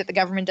 saying that the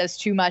government does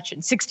too much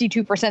and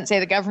 62% say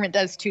the government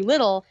does too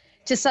little,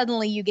 to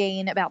suddenly you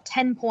gain about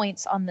 10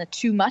 points on the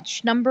too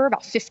much number.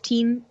 About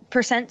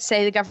 15%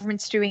 say the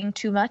government's doing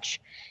too much,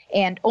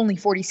 and only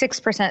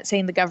 46%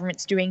 saying the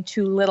government's doing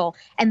too little.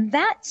 And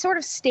that sort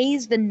of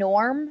stays the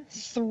norm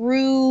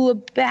through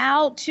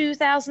about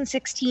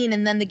 2016,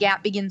 and then the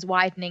gap begins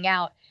widening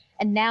out.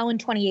 And now in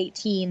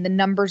 2018, the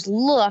numbers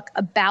look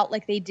about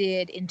like they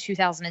did in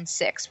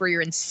 2006, where you're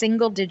in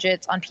single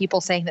digits on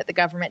people saying that the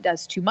government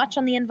does too much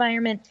on the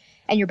environment,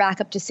 and you're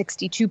back up to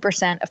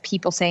 62% of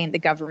people saying the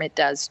government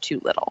does too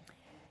little.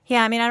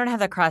 Yeah, I mean, I don't have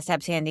the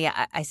crosstabs handy.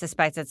 I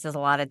suspect it's a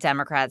lot of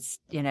Democrats,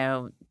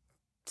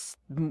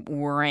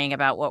 worrying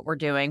about what we're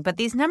doing. But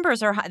these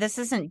numbers are high. This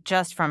isn't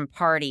just from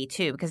party,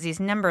 too, because these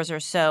numbers are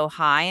so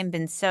high and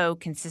been so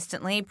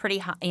consistently pretty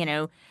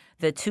high,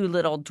 the too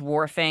little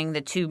dwarfing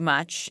the too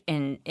much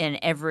in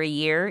every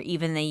year,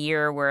 even the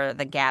year where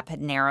the gap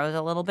had narrowed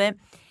a little bit.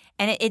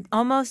 And it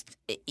almost,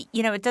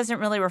 it doesn't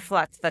really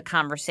reflect the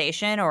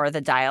conversation or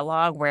the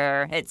dialogue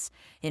where it's,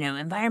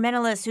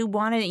 environmentalists who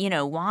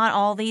want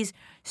all these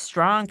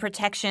strong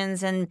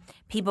protections and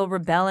people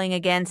rebelling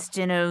against,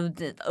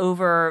 the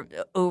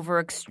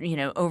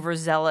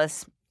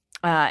overzealous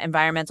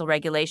environmental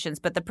regulations.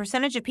 But the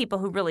percentage of people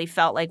who really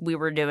felt like we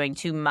were doing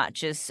too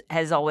much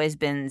has always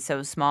been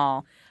so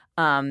small.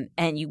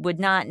 And you would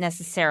not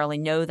necessarily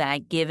know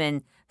that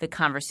given the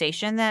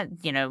conversation that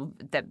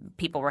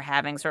people were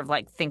having, sort of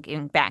like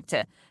thinking back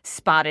to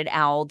spotted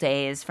owl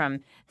days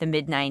from the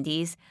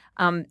mid-90s.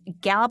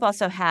 Gallup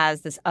also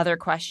has this other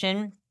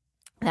question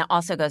that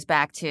also goes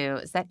back to,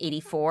 is that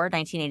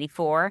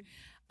 1984,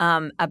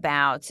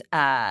 about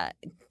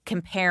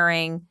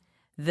comparing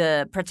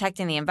the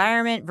protecting the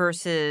environment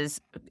versus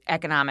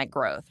economic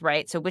growth,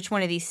 right? So which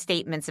one of these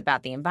statements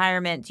about the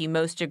environment do you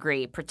most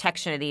agree?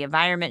 Protection of the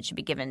environment should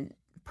be given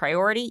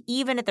priority,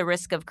 even at the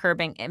risk of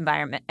curbing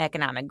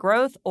economic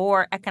growth,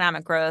 or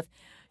economic growth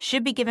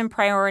should be given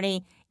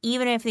priority,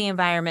 even if the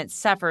environment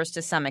suffers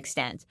to some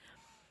extent.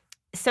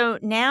 So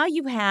now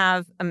you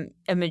have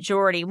a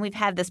majority, and we've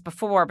had this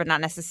before, but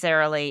not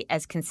necessarily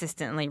as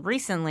consistently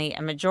recently,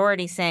 a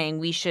majority saying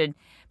we should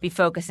be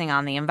focusing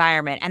on the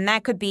environment. And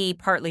that could be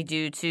partly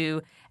due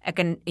to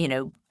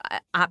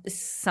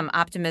some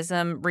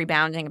optimism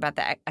rebounding about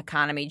the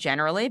economy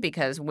generally,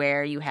 because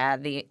where you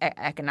had the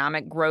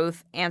economic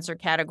growth answer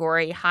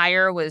category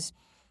higher was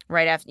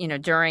right after,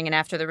 during and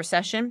after the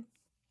recession.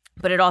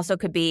 But it also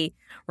could be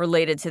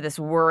related to this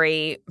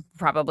worry,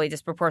 probably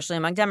disproportionately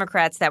among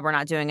Democrats, that we're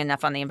not doing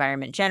enough on the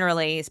environment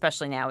generally,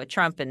 especially now with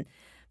Trump and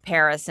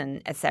Paris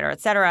and et cetera,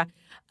 et cetera.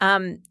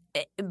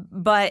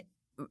 But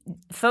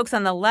folks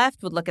on the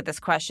left would look at this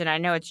question. I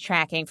know it's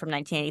tracking from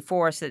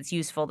 1984, so it's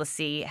useful to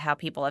see how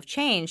people have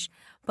changed.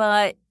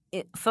 But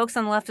folks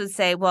on the left would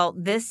say, well,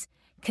 this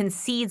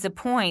concedes a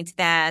point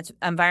that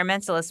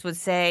environmentalists would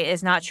say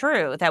is not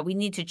true, that we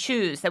need to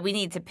choose, that we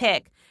need to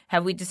pick.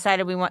 Have we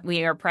decided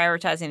we are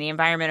prioritizing the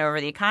environment over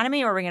the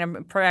economy, or are we going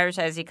to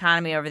prioritize the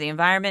economy over the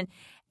environment?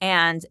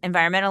 And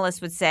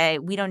environmentalists would say,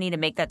 we don't need to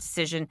make that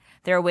decision.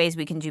 There are ways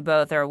we can do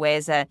both. There are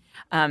ways that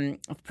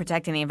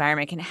protecting the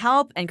environment can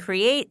help and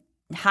create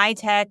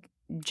high-tech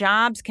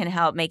jobs, can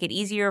help make it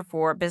easier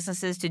for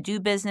businesses to do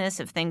business,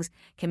 if things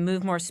can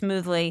move more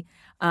smoothly,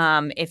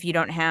 if you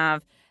don't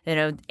have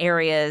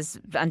areas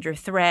under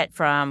threat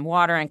from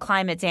water and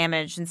climate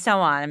damage and so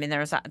on. I mean,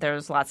 there's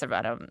lots of,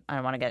 I don't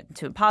want to get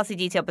into policy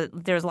detail, but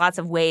there's lots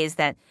of ways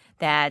that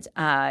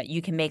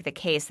you can make the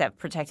case that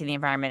protecting the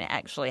environment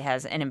actually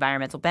has an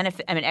environmental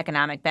benefit,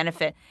 economic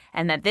benefit,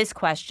 and that this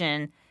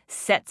question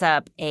sets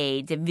up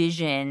a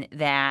division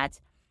that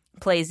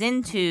plays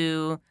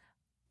into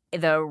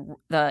the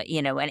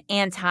an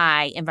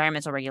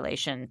anti-environmental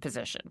regulation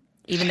position,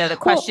 even though the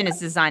question is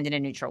designed in a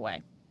neutral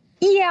way.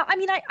 Yeah,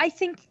 I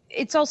think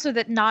it's also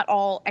that not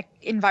all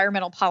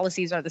environmental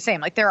policies are the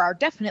same. Like, there are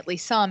definitely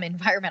some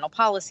environmental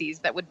policies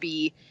that would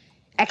be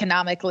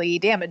economically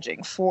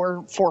damaging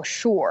for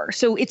sure.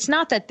 So it's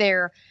not that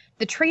the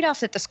trade-off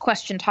that this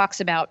question talks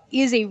about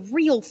is a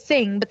real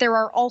thing, but there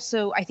are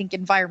also, I think,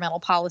 environmental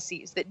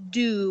policies that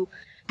do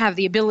have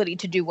the ability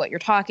to do what you're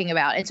talking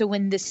about. And so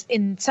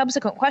in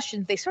subsequent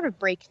questions, they sort of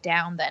break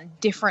down then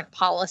different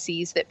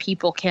policies that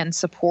people can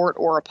support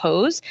or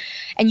oppose.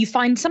 And you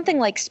find something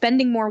like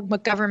spending more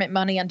government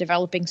money on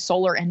developing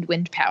solar and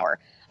wind power.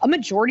 A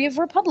majority of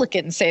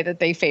Republicans say that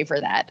they favor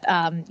that.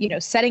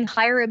 Setting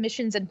higher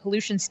emissions and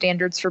pollution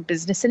standards for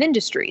business and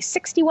industry.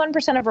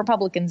 61% of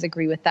Republicans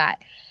agree with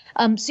that.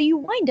 So you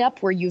wind up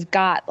where you've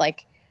got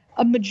like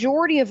a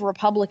majority of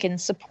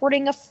Republicans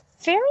supporting a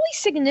fairly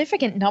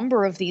significant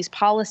number of these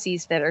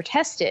policies that are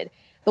tested.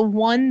 The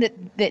one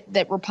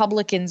that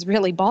Republicans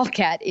really balk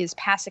at is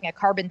passing a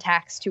carbon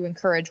tax to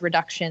encourage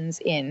reductions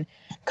in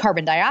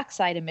carbon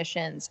dioxide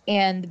emissions.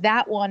 And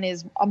that one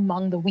is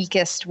among the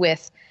weakest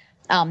with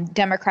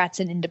Democrats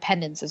and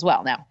independents as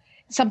well. Now,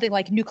 something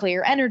like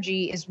nuclear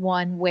energy is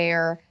one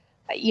where,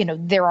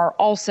 there are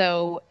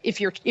also, if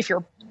your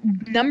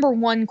number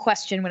one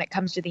question when it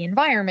comes to the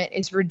environment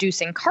is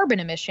reducing carbon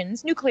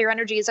emissions, nuclear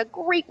energy is a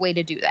great way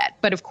to do that.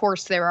 But of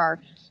course, there are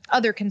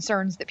other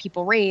concerns that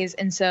people raise.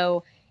 And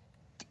so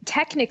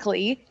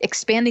technically,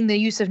 expanding the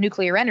use of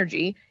nuclear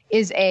energy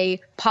is a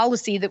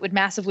policy that would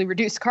massively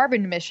reduce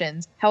carbon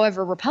emissions.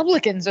 However,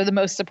 Republicans are the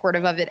most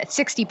supportive of it at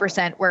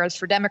 60%, whereas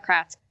for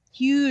Democrats,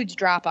 huge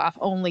drop off,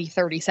 only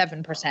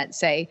 37%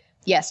 say,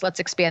 yes, let's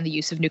expand the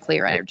use of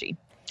nuclear energy.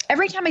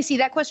 Every time I see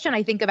that question,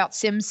 I think about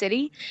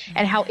SimCity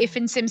and how if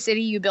in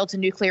SimCity you built a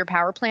nuclear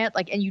power plant,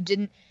 and you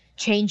didn't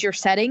change your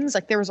settings,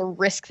 there was a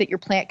risk that your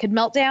plant could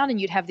melt down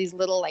and you'd have these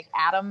little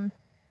atom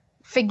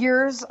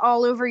figures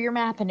all over your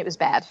map, and it was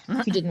bad.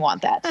 You didn't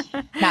want that.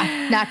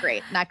 Not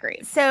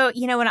great. So,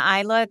 when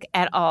I look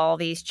at all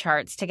these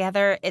charts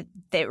together,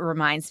 it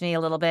reminds me a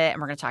little bit,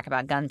 and we're going to talk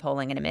about gun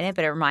polling in a minute,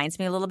 but it reminds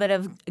me a little bit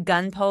of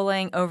gun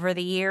polling over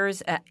the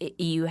years.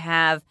 You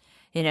have,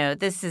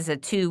 this is a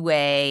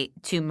two-way,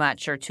 too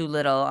much or too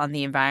little on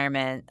the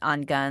environment.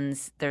 On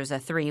guns, there's a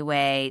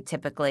three-way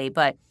typically,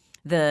 but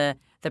the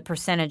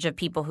percentage of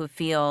people who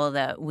feel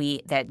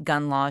that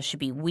gun laws should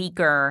be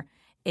weaker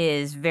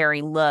is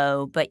very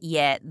low, but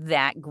yet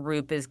that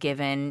group is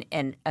given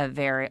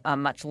a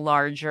much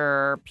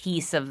larger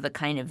piece of the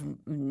kind of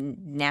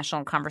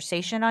national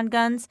conversation on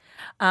guns.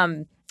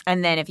 And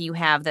then if you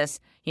have this,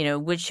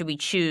 which should we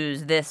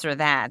choose, this or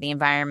that, the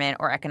environment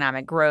or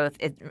economic growth,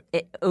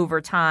 it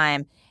over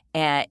time,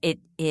 it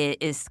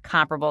is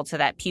comparable to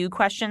that Pew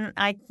question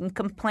I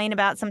complain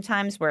about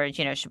sometimes, where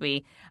should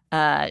we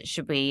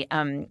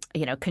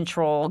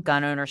control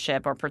gun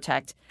ownership or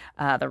protect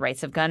the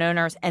rights of gun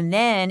owners? And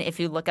then if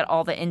you look at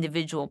all the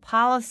individual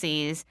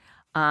policies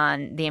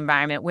on the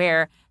environment,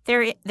 where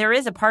there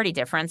is a party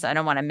difference, I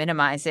don't want to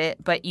minimize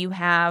it, but you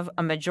have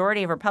a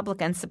majority of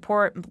Republicans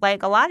support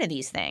a lot of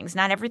these things.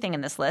 Not everything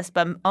in this list,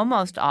 but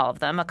almost all of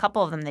them. A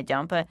couple of them they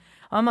don't, but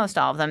almost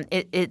all of them.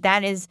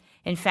 That is,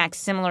 in fact,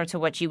 similar to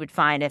what you would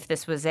find if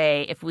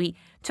we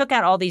took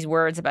out all these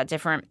words about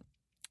different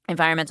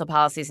environmental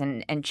policies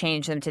and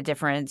change them to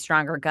different,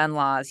 stronger gun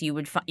laws. You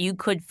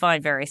could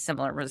find very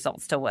similar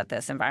results to what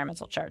this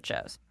environmental chart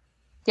shows.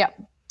 Yeah.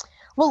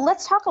 Well,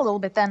 let's talk a little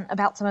bit then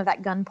about some of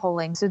that gun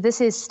polling. So this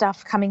is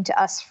stuff coming to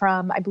us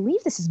from, I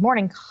believe this is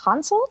Morning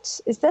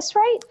Consult. Is this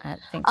right? I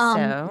think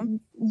so.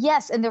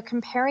 Yes, and they're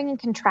comparing and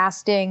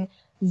contrasting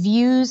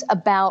views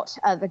about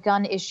the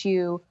gun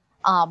issue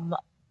in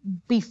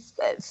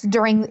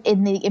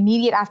the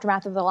immediate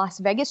aftermath of the Las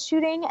Vegas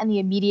shooting and the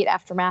immediate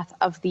aftermath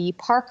of the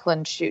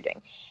Parkland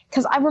shooting.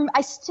 Because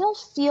I still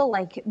feel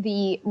like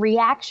the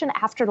reaction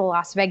after the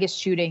Las Vegas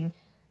shooting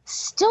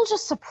still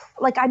just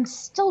I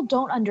still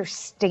don't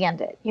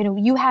understand it.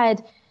 You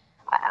had,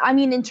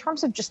 in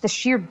terms of just the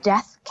sheer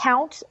death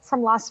count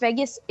from Las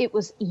Vegas, it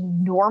was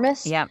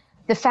enormous. Yeah.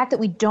 The fact that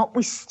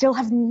we still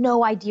have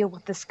no idea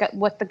what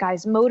the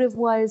guy's motive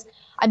was.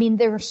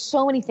 There are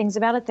so many things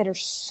about it that are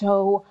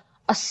so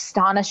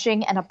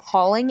astonishing and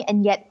appalling,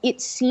 and yet it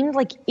seemed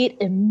like it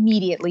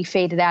immediately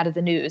faded out of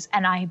the news,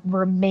 and I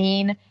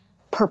remain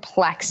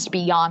perplexed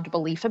beyond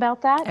belief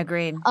about that.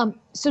 Agreed.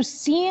 So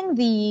seeing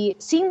the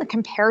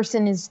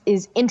comparison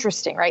is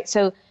interesting, right?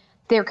 So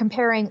they're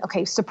comparing,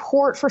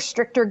 support for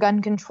stricter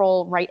gun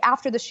control right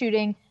after the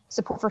shooting,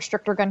 support for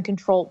stricter gun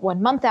control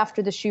 1 month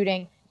after the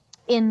shooting.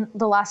 In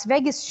the Las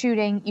Vegas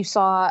shooting, you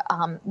saw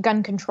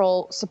gun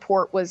control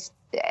support was,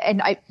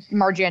 and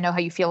Margie, I know how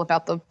you feel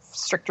about the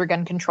stricter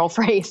gun control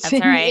phrase. That's all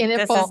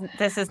right.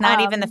 This is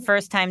not even the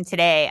first time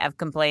today I've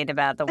complained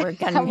about the word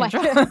gun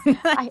control.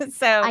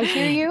 I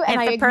hear you, and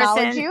I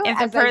acknowledge you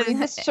as I read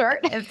this chart.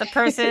 If the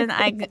person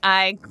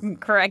I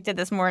corrected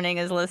this morning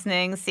is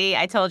listening, see,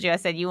 I told you, I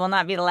said, you will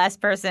not be the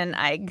last person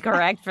I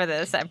correct for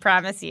this. I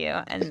promise you.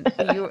 And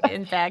you,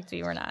 in fact,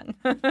 you were not.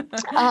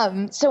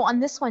 So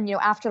on this one,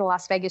 after the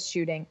Las Vegas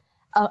shooting,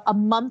 a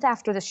month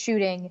after the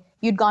shooting,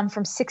 you'd gone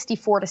from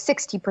 64 to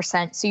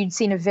 60%. So you'd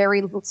seen a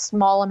very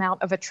small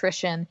amount of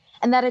attrition.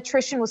 And that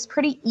attrition was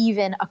pretty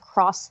even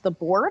across the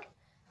board.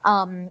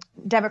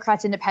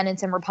 Democrats,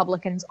 independents, and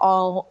Republicans,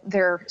 all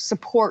their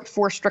support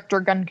for stricter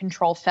gun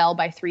control fell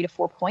by 3 to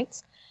 4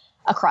 points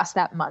across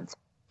that month.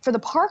 For the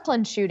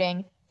Parkland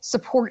shooting,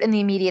 support in the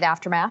immediate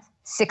aftermath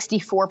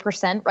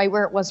 64%, right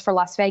where it was for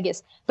Las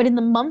Vegas. But in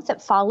the month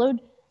that followed,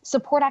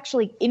 support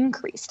actually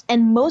increased.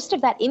 And most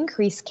of that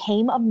increase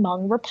came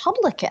among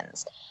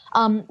Republicans,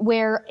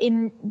 where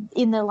in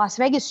the Las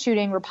Vegas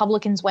shooting,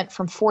 Republicans went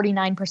from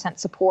 49%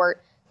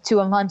 support to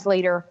a month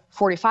later,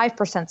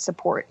 45%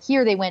 support.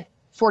 Here they went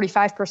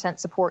 45%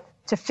 support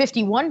to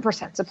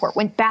 51% support,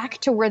 went back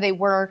to where they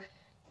were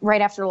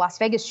right after the Las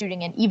Vegas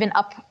shooting and even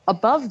up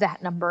above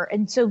that number.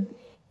 And so,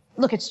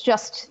 look, it's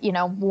just,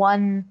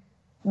 one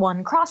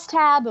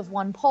crosstab of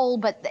one poll,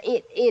 but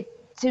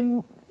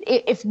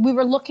if we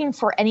were looking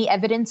for any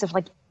evidence of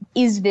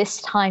is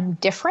this time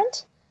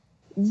different?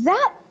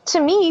 That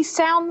to me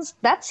seems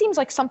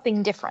like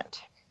something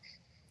different.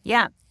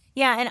 Yeah.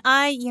 Yeah.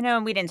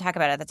 And we didn't talk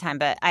about it at the time,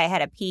 but I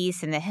had a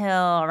piece in The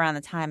Hill around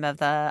the time of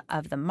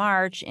the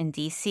march in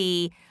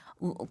D.C.,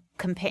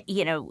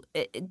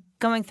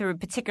 going through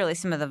particularly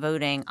some of the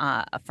voting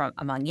from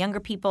among younger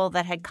people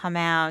that had come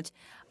out.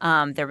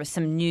 There was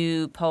some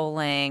new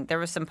polling. There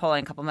was some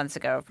polling a couple months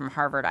ago from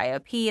Harvard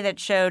IOP that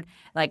showed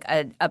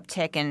an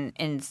uptick in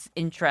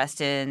interest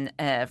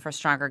for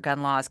stronger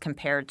gun laws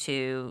compared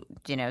to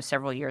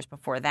several years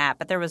before that.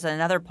 But there was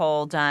another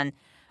poll done,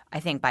 I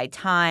think, by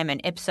Time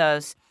and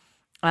Ipsos,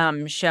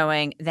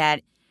 showing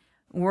that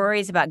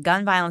worries about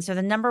gun violence are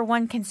the number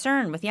one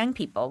concern with young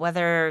people,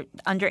 whether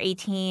under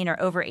 18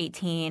 or over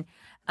 18.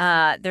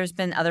 There's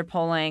been other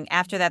polling.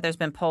 After that, there's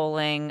been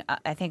polling.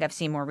 I think I've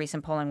seen more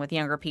recent polling with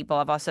younger people.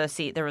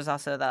 There was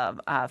also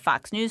the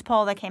Fox News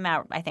poll that came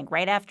out, I think,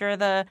 right after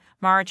the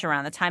march,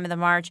 around the time of the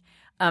march.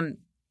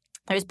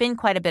 There's been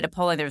quite a bit of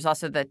polling. There was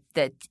also the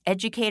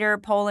educator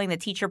polling, the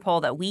teacher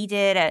poll that we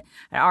did at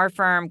our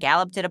firm.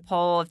 Gallup did a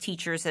poll of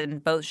teachers,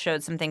 and both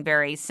showed something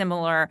very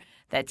similar,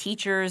 that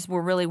teachers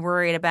were really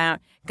worried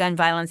about gun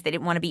violence. They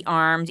didn't want to be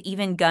armed.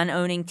 Even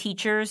gun-owning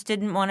teachers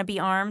didn't want to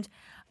be armed,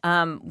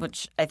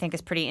 which I think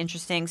is pretty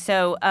interesting.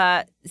 So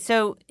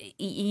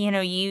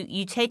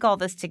you take all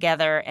this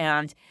together,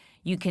 and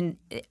you can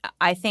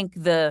 – I think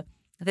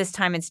this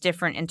time it's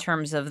different in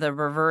terms of the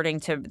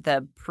reverting to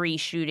the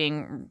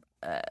pre-shooting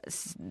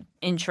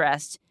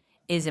interest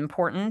is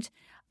important.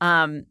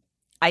 For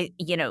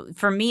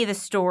me, the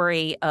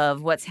story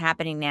of what's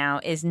happening now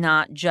is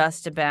not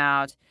just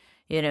about,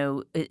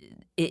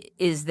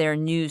 is there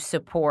new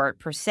support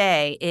per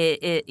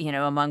se,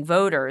 among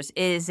voters?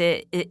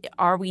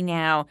 Are we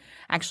now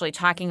actually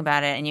talking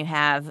about it? And you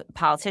have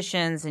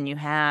politicians and you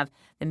have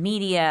the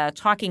media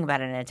talking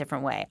about it in a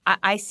different way.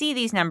 I see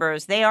these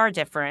numbers; they are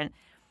different.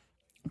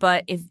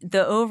 But if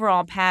the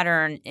overall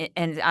pattern,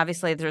 and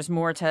obviously there's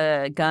more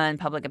to gun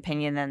public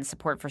opinion than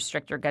support for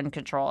stricter gun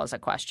control as a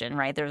question,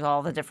 right? There's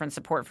all the different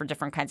support for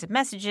different kinds of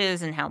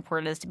messages and how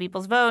important it is to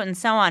people's vote and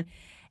so on.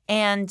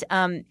 And,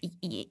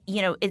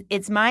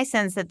 it's my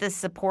sense that this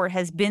support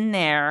has been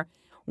there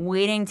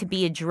waiting to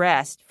be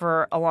addressed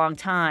for a long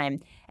time.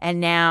 And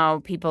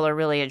now people are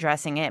really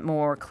addressing it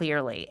more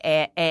clearly.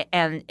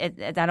 And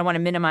I don't want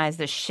to minimize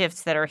the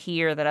shifts that are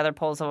here that other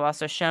polls have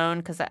also shown,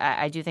 because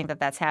I do think that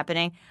that's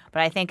happening.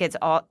 But I think it's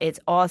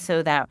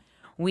also that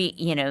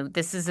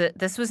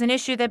this was an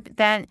issue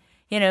that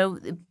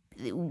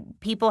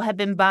people had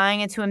been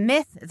buying into a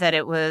myth that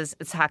it was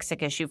a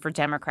toxic issue for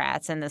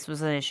Democrats, and this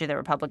was an issue that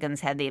Republicans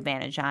had the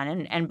advantage on,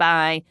 and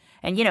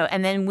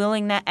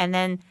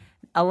then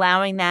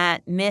allowing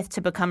that myth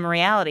to become a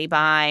reality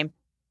by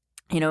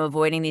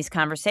avoiding these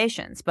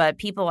conversations. But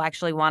people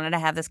actually wanted to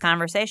have this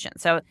conversation.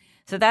 So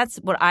that's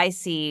what I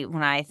see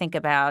when I think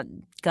about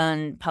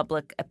gun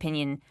public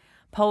opinion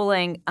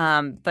polling.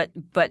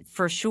 But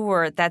for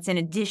sure, that's in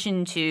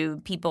addition to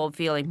people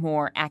feeling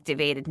more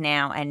activated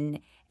now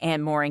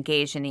and more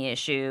engaged in the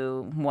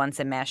issue once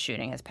a mass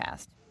shooting has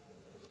passed.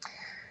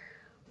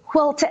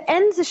 Well, to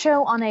end the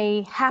show on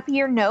a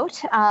happier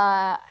note,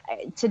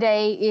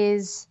 today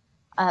is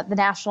the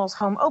Nationals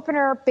home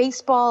opener.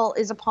 Baseball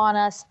is upon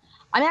us.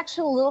 I'm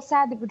actually a little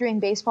sad that we're doing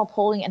baseball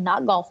polling and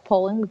not golf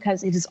polling,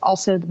 because it is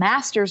also the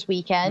Masters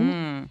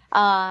weekend.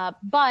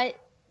 But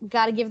we've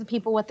got to give the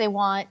people what they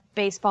want.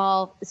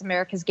 Baseball is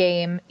America's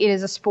game. It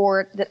is a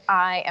sport that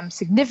I am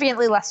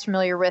significantly less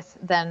familiar with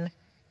than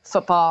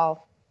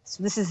football.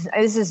 So this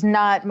is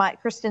not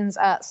Kristen's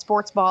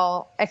sports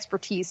ball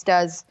expertise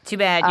does. Too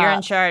bad. You're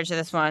in charge of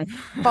this one.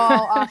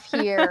 Ball off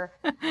here.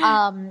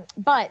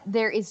 But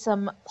there is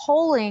some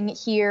polling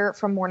here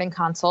from Morning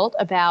Consult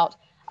about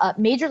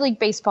Major League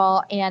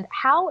Baseball and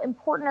how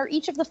important are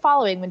each of the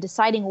following when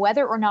deciding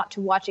whether or not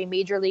to watch a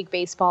Major League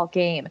Baseball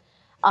game.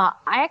 I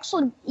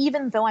actually,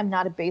 even though I'm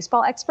not a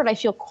baseball expert, I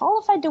feel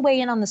qualified to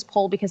weigh in on this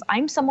poll because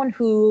I'm someone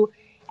who,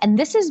 and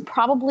this is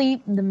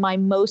probably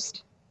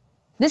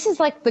this is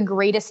like the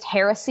greatest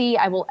heresy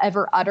I will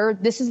ever utter.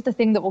 This is the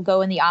thing that will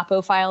go in the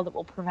Oppo file that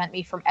will prevent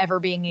me from ever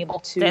being able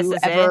to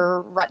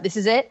This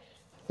is it.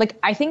 Like,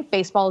 I think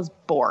baseball is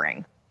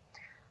boring.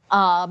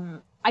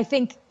 I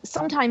think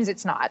sometimes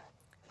it's not.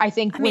 I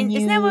mean,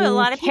 isn't that what a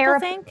lot of people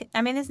think?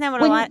 I mean, isn't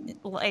that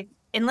what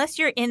unless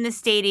you're in the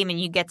stadium and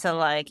you get to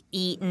like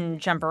eat and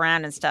jump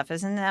around and stuff,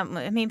 isn't that?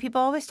 I mean, people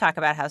always talk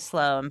about how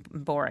slow and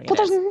boring. Well,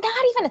 there's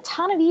not even a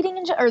ton of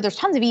eating, or there's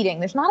tons of eating.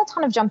 There's not a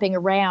ton of jumping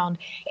around,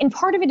 and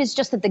part of it is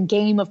just that the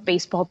game of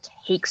baseball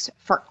takes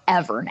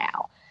forever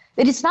now.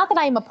 It's not that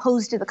I am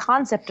opposed to the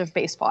concept of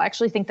baseball. I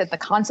actually think that the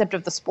concept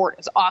of the sport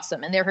is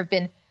awesome, and there have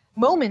been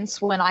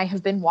moments when I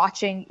have been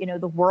watching,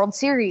 the World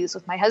Series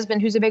with my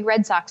husband, who's a big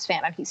Red Sox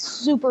fan, and he's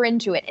super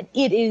into it, and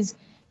it is.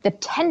 The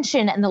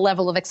tension and the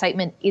level of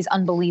excitement is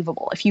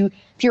unbelievable. If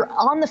you're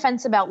on the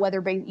fence about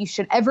whether you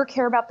should ever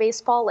care about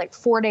baseball, like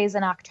 4 Days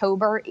in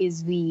October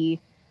is the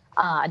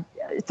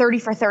 30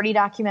 for 30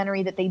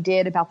 documentary that they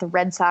did about the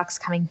Red Sox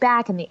coming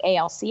back and the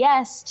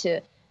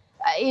ALCS.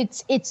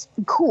 It's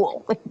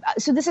cool.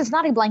 So this is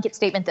not a blanket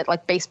statement that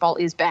like baseball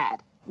is bad.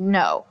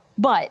 No,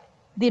 but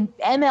the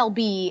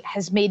MLB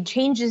has made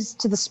changes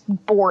to the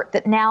sport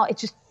that now it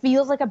just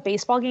feels like a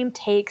baseball game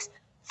takes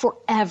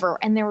forever,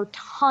 and there were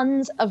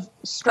tons of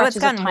stretches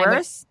of time. It's gotten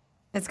worse?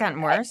 It's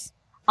gotten worse?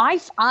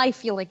 I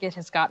feel like it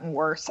has gotten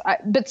worse.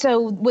 But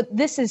so what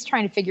this is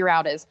trying to figure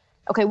out is,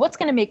 okay, what's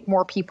going to make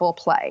more people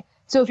play?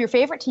 So if your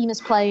favorite team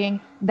is playing,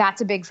 that's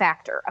a big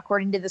factor.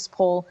 According to this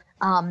poll,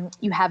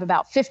 you have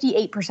about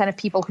 58% of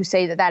people who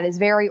say that is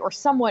very or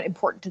somewhat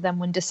important to them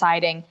when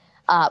deciding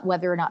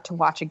whether or not to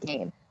watch a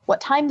game. What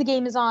time the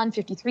game is on,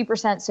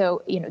 53%.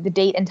 So, the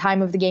date and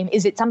time of the game.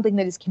 Is it something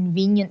that is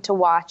convenient to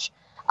watch?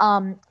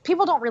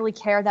 People don't really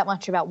care that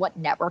much about what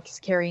network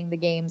is carrying the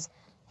games.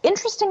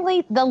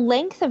 Interestingly, the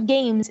length of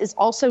games is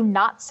also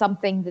not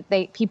something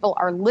that people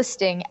are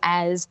listing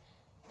as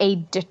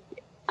I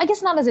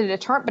guess not as a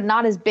deterrent, but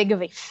not as big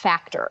of a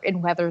factor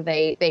in whether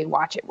they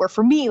watch it. Where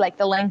for me, like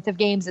the length of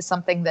games is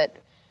something that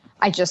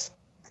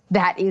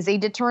that is a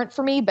deterrent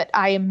for me, but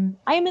I am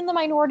in the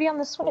minority on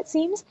this one, it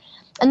seems.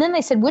 And then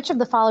they said, which of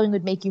the following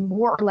would make you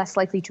more or less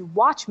likely to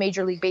watch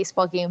Major League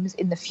Baseball games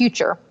in the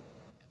future?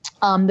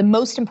 The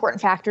most important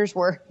factors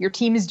were your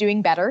team is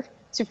doing better.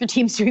 So if your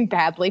team's doing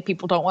badly,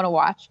 people don't want to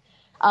watch.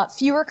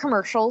 Fewer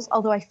commercials,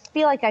 although I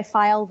feel like I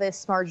file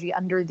this, Margie,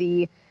 under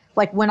the,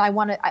 like when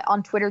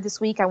on Twitter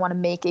this week, I want to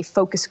make a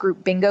focus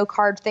group bingo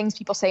card, things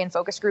people say in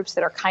focus groups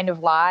that are kind of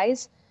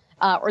lies,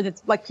 or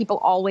that like people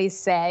always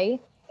say.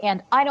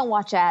 And I don't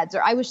watch ads,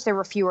 or I wish there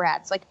were fewer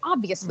ads. Like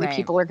obviously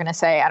people are going to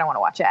say, I don't want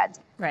to watch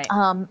ads. Right.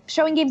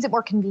 Showing games at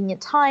more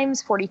convenient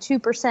times,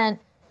 42%.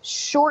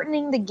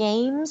 Shortening the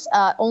games,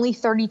 only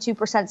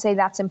 32% say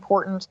that's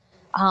important.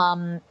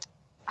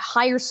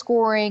 Higher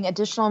scoring,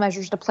 additional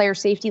measures to player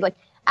safety, like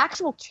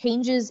actual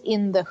changes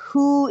in the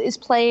who is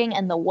playing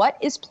and the what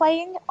is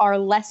playing are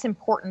less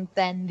important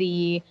than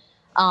the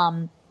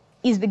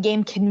is the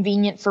game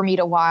convenient for me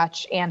to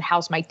watch and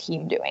how's my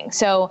team doing.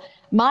 So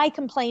my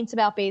complaints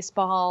about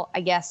baseball, I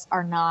guess,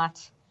 are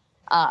not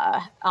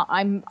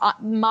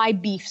my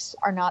beefs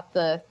are not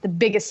the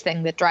biggest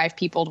thing that drive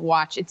people to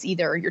watch. It's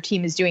either your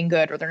team is doing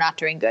good or they're not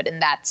doing good, and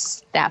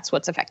that's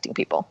what's affecting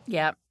people.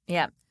 Yep.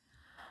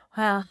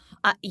 Well,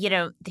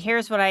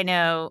 here's what I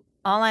know.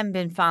 All I've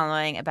been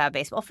following about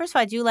baseball. First of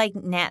all, I do like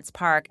Nats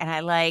Park, and I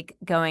like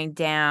going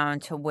down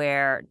to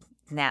where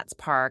Nats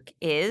Park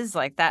is,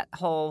 like that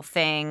whole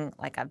thing.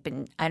 Like I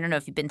don't know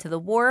if you've been to the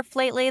Wharf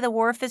lately. The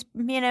Wharf is,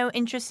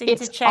 interesting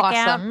to check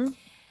awesome. out.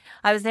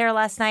 I was there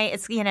last night.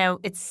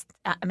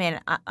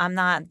 I'm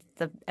not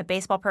a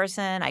baseball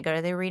person. I go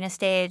to the arena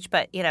stage,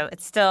 but,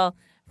 it's still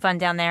fun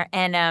down there.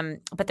 And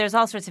but there's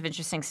all sorts of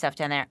interesting stuff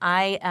down there.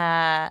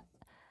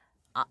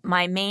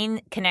 My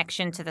main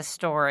connection to the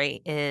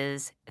story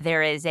is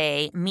there is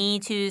a Me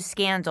Too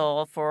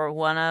scandal for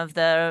one of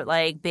the,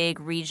 like,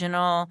 big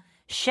regional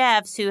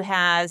chefs who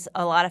has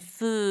a lot of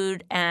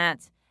food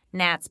at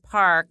Nats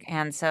Park.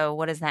 And so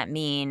what does that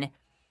mean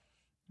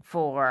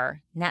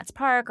for Nats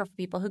Park or for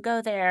people who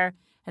go there?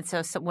 And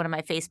so one of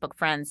my Facebook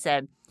friends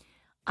said,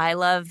 I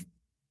love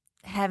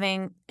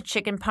having a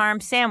chicken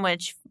parm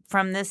sandwich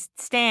from this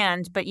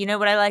stand, but you know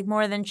what I like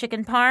more than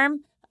chicken parm?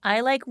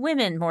 I like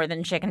women more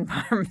than chicken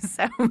parm.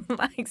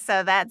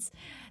 So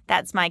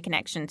that's my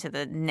connection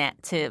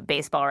to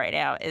baseball right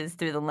now, is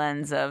through the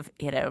lens of,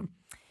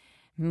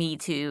 Me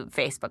Too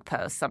Facebook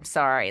posts. I'm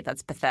sorry,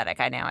 that's pathetic.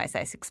 I know as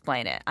I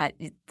explain it.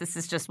 This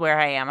is just where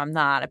I am. I'm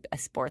not a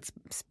sports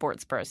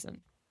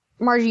person.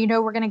 Margie,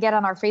 we're going to get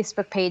on our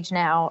Facebook page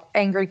now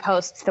angry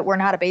posts that we're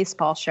not a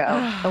baseball show.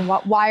 And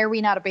why are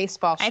we not a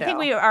baseball show? I think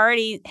we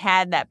already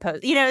had that post.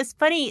 It's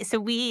funny.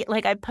 So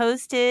I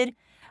posted.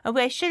 Oh,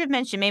 I should have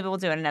mentioned. Maybe we'll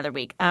do it another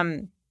week.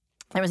 There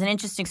was an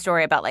interesting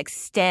story about like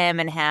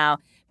STEM and how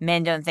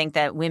men don't think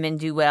that women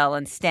do well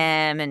in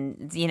STEM,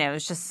 and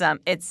it's just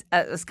it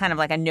was kind of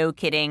like a no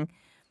kidding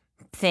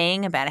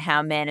thing about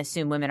how men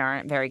assume women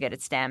aren't very good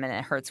at STEM, and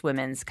it hurts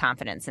women's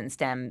confidence in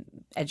STEM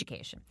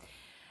education.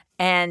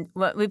 And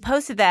we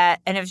posted that,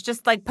 and it was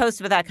just like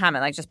posted without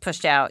comment, like just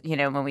pushed out.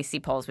 When we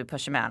see polls, we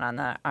push them out on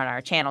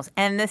our channels.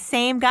 And the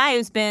same guy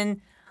who's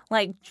been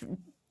like,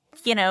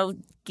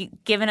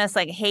 giving us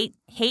like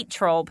hate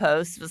troll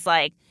posts was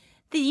like,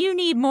 you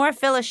need more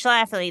Phyllis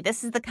Schlafly.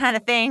 This is the kind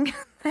of thing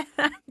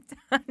I'm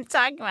I'm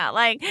talking about.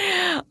 Like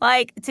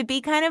to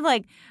be kind of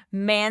like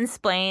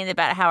mansplained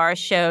about how our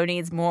show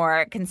needs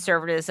more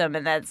conservatism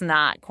and that's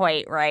not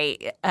quite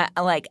right.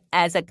 Like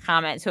as a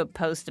comment to a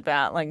post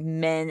about like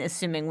men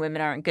assuming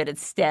women aren't good at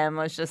STEM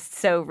was just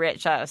so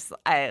rich. I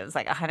was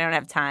like, I don't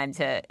have time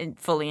to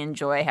fully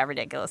enjoy how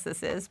ridiculous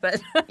this is.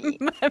 But, but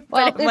it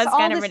was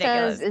kind of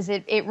ridiculous. Does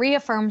is it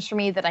reaffirms for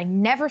me that I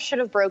never should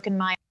have broken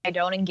my I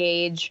don't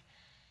engage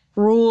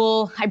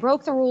rule. I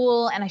broke the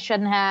rule and I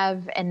shouldn't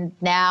have, and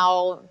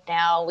now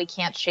we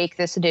can't shake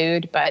this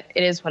dude, but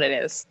it is what it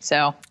is.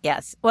 So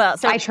yes, well,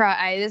 so this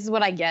is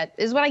what I get.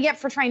 This is what I get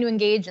for trying to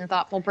engage in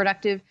thoughtful,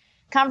 productive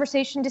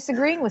conversation,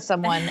 disagreeing with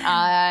someone.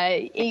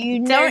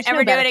 Don't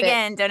ever do it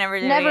again. Don't ever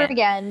do it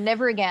again.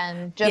 Never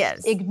again.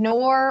 Just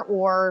ignore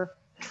or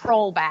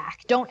troll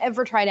back. Don't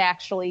ever try to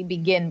actually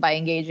begin by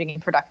engaging in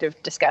productive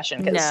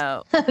discussion.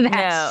 No,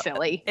 that's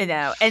silly.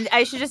 No, and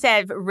I should just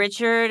add,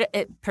 Richard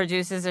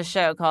produces a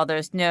show called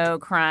 "There's No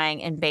Crying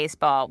in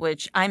Baseball,"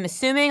 which I'm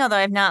assuming, although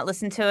I've not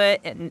listened to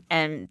it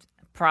and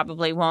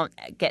probably won't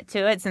get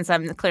to it since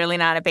I'm clearly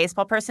not a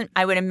baseball person,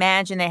 I would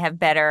imagine they have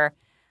better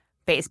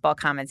baseball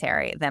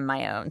commentary than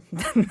my own.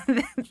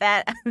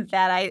 that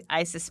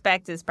I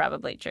suspect is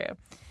probably true.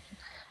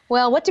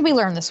 Well, what did we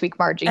learn this week,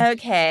 Margie?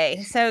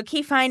 Okay, so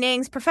key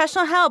findings,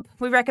 professional help.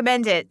 We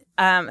recommend it.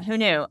 Who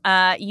knew?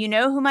 You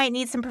know who might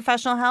need some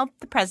professional help?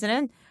 The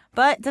president,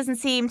 but doesn't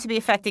seem to be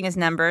affecting his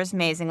numbers,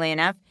 amazingly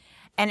enough.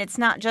 And it's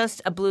not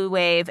just a blue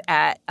wave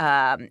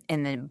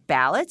in the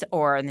ballot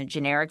or in the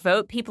generic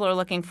vote. People are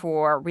looking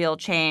for real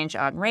change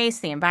on race,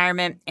 the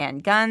environment,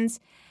 and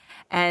guns.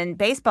 And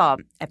baseball,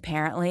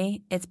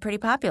 apparently, it's pretty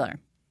popular.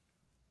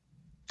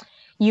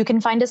 You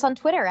can find us on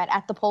Twitter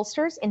at The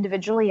Pollsters,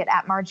 individually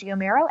at Margie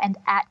O'Mara and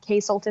at K.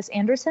 Soltis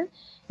Anderson.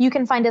 You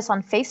can find us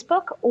on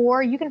Facebook,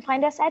 or you can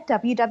find us at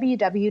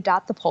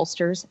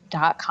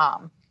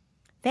www.thepollsters.com.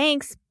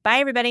 Thanks. Bye,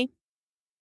 everybody.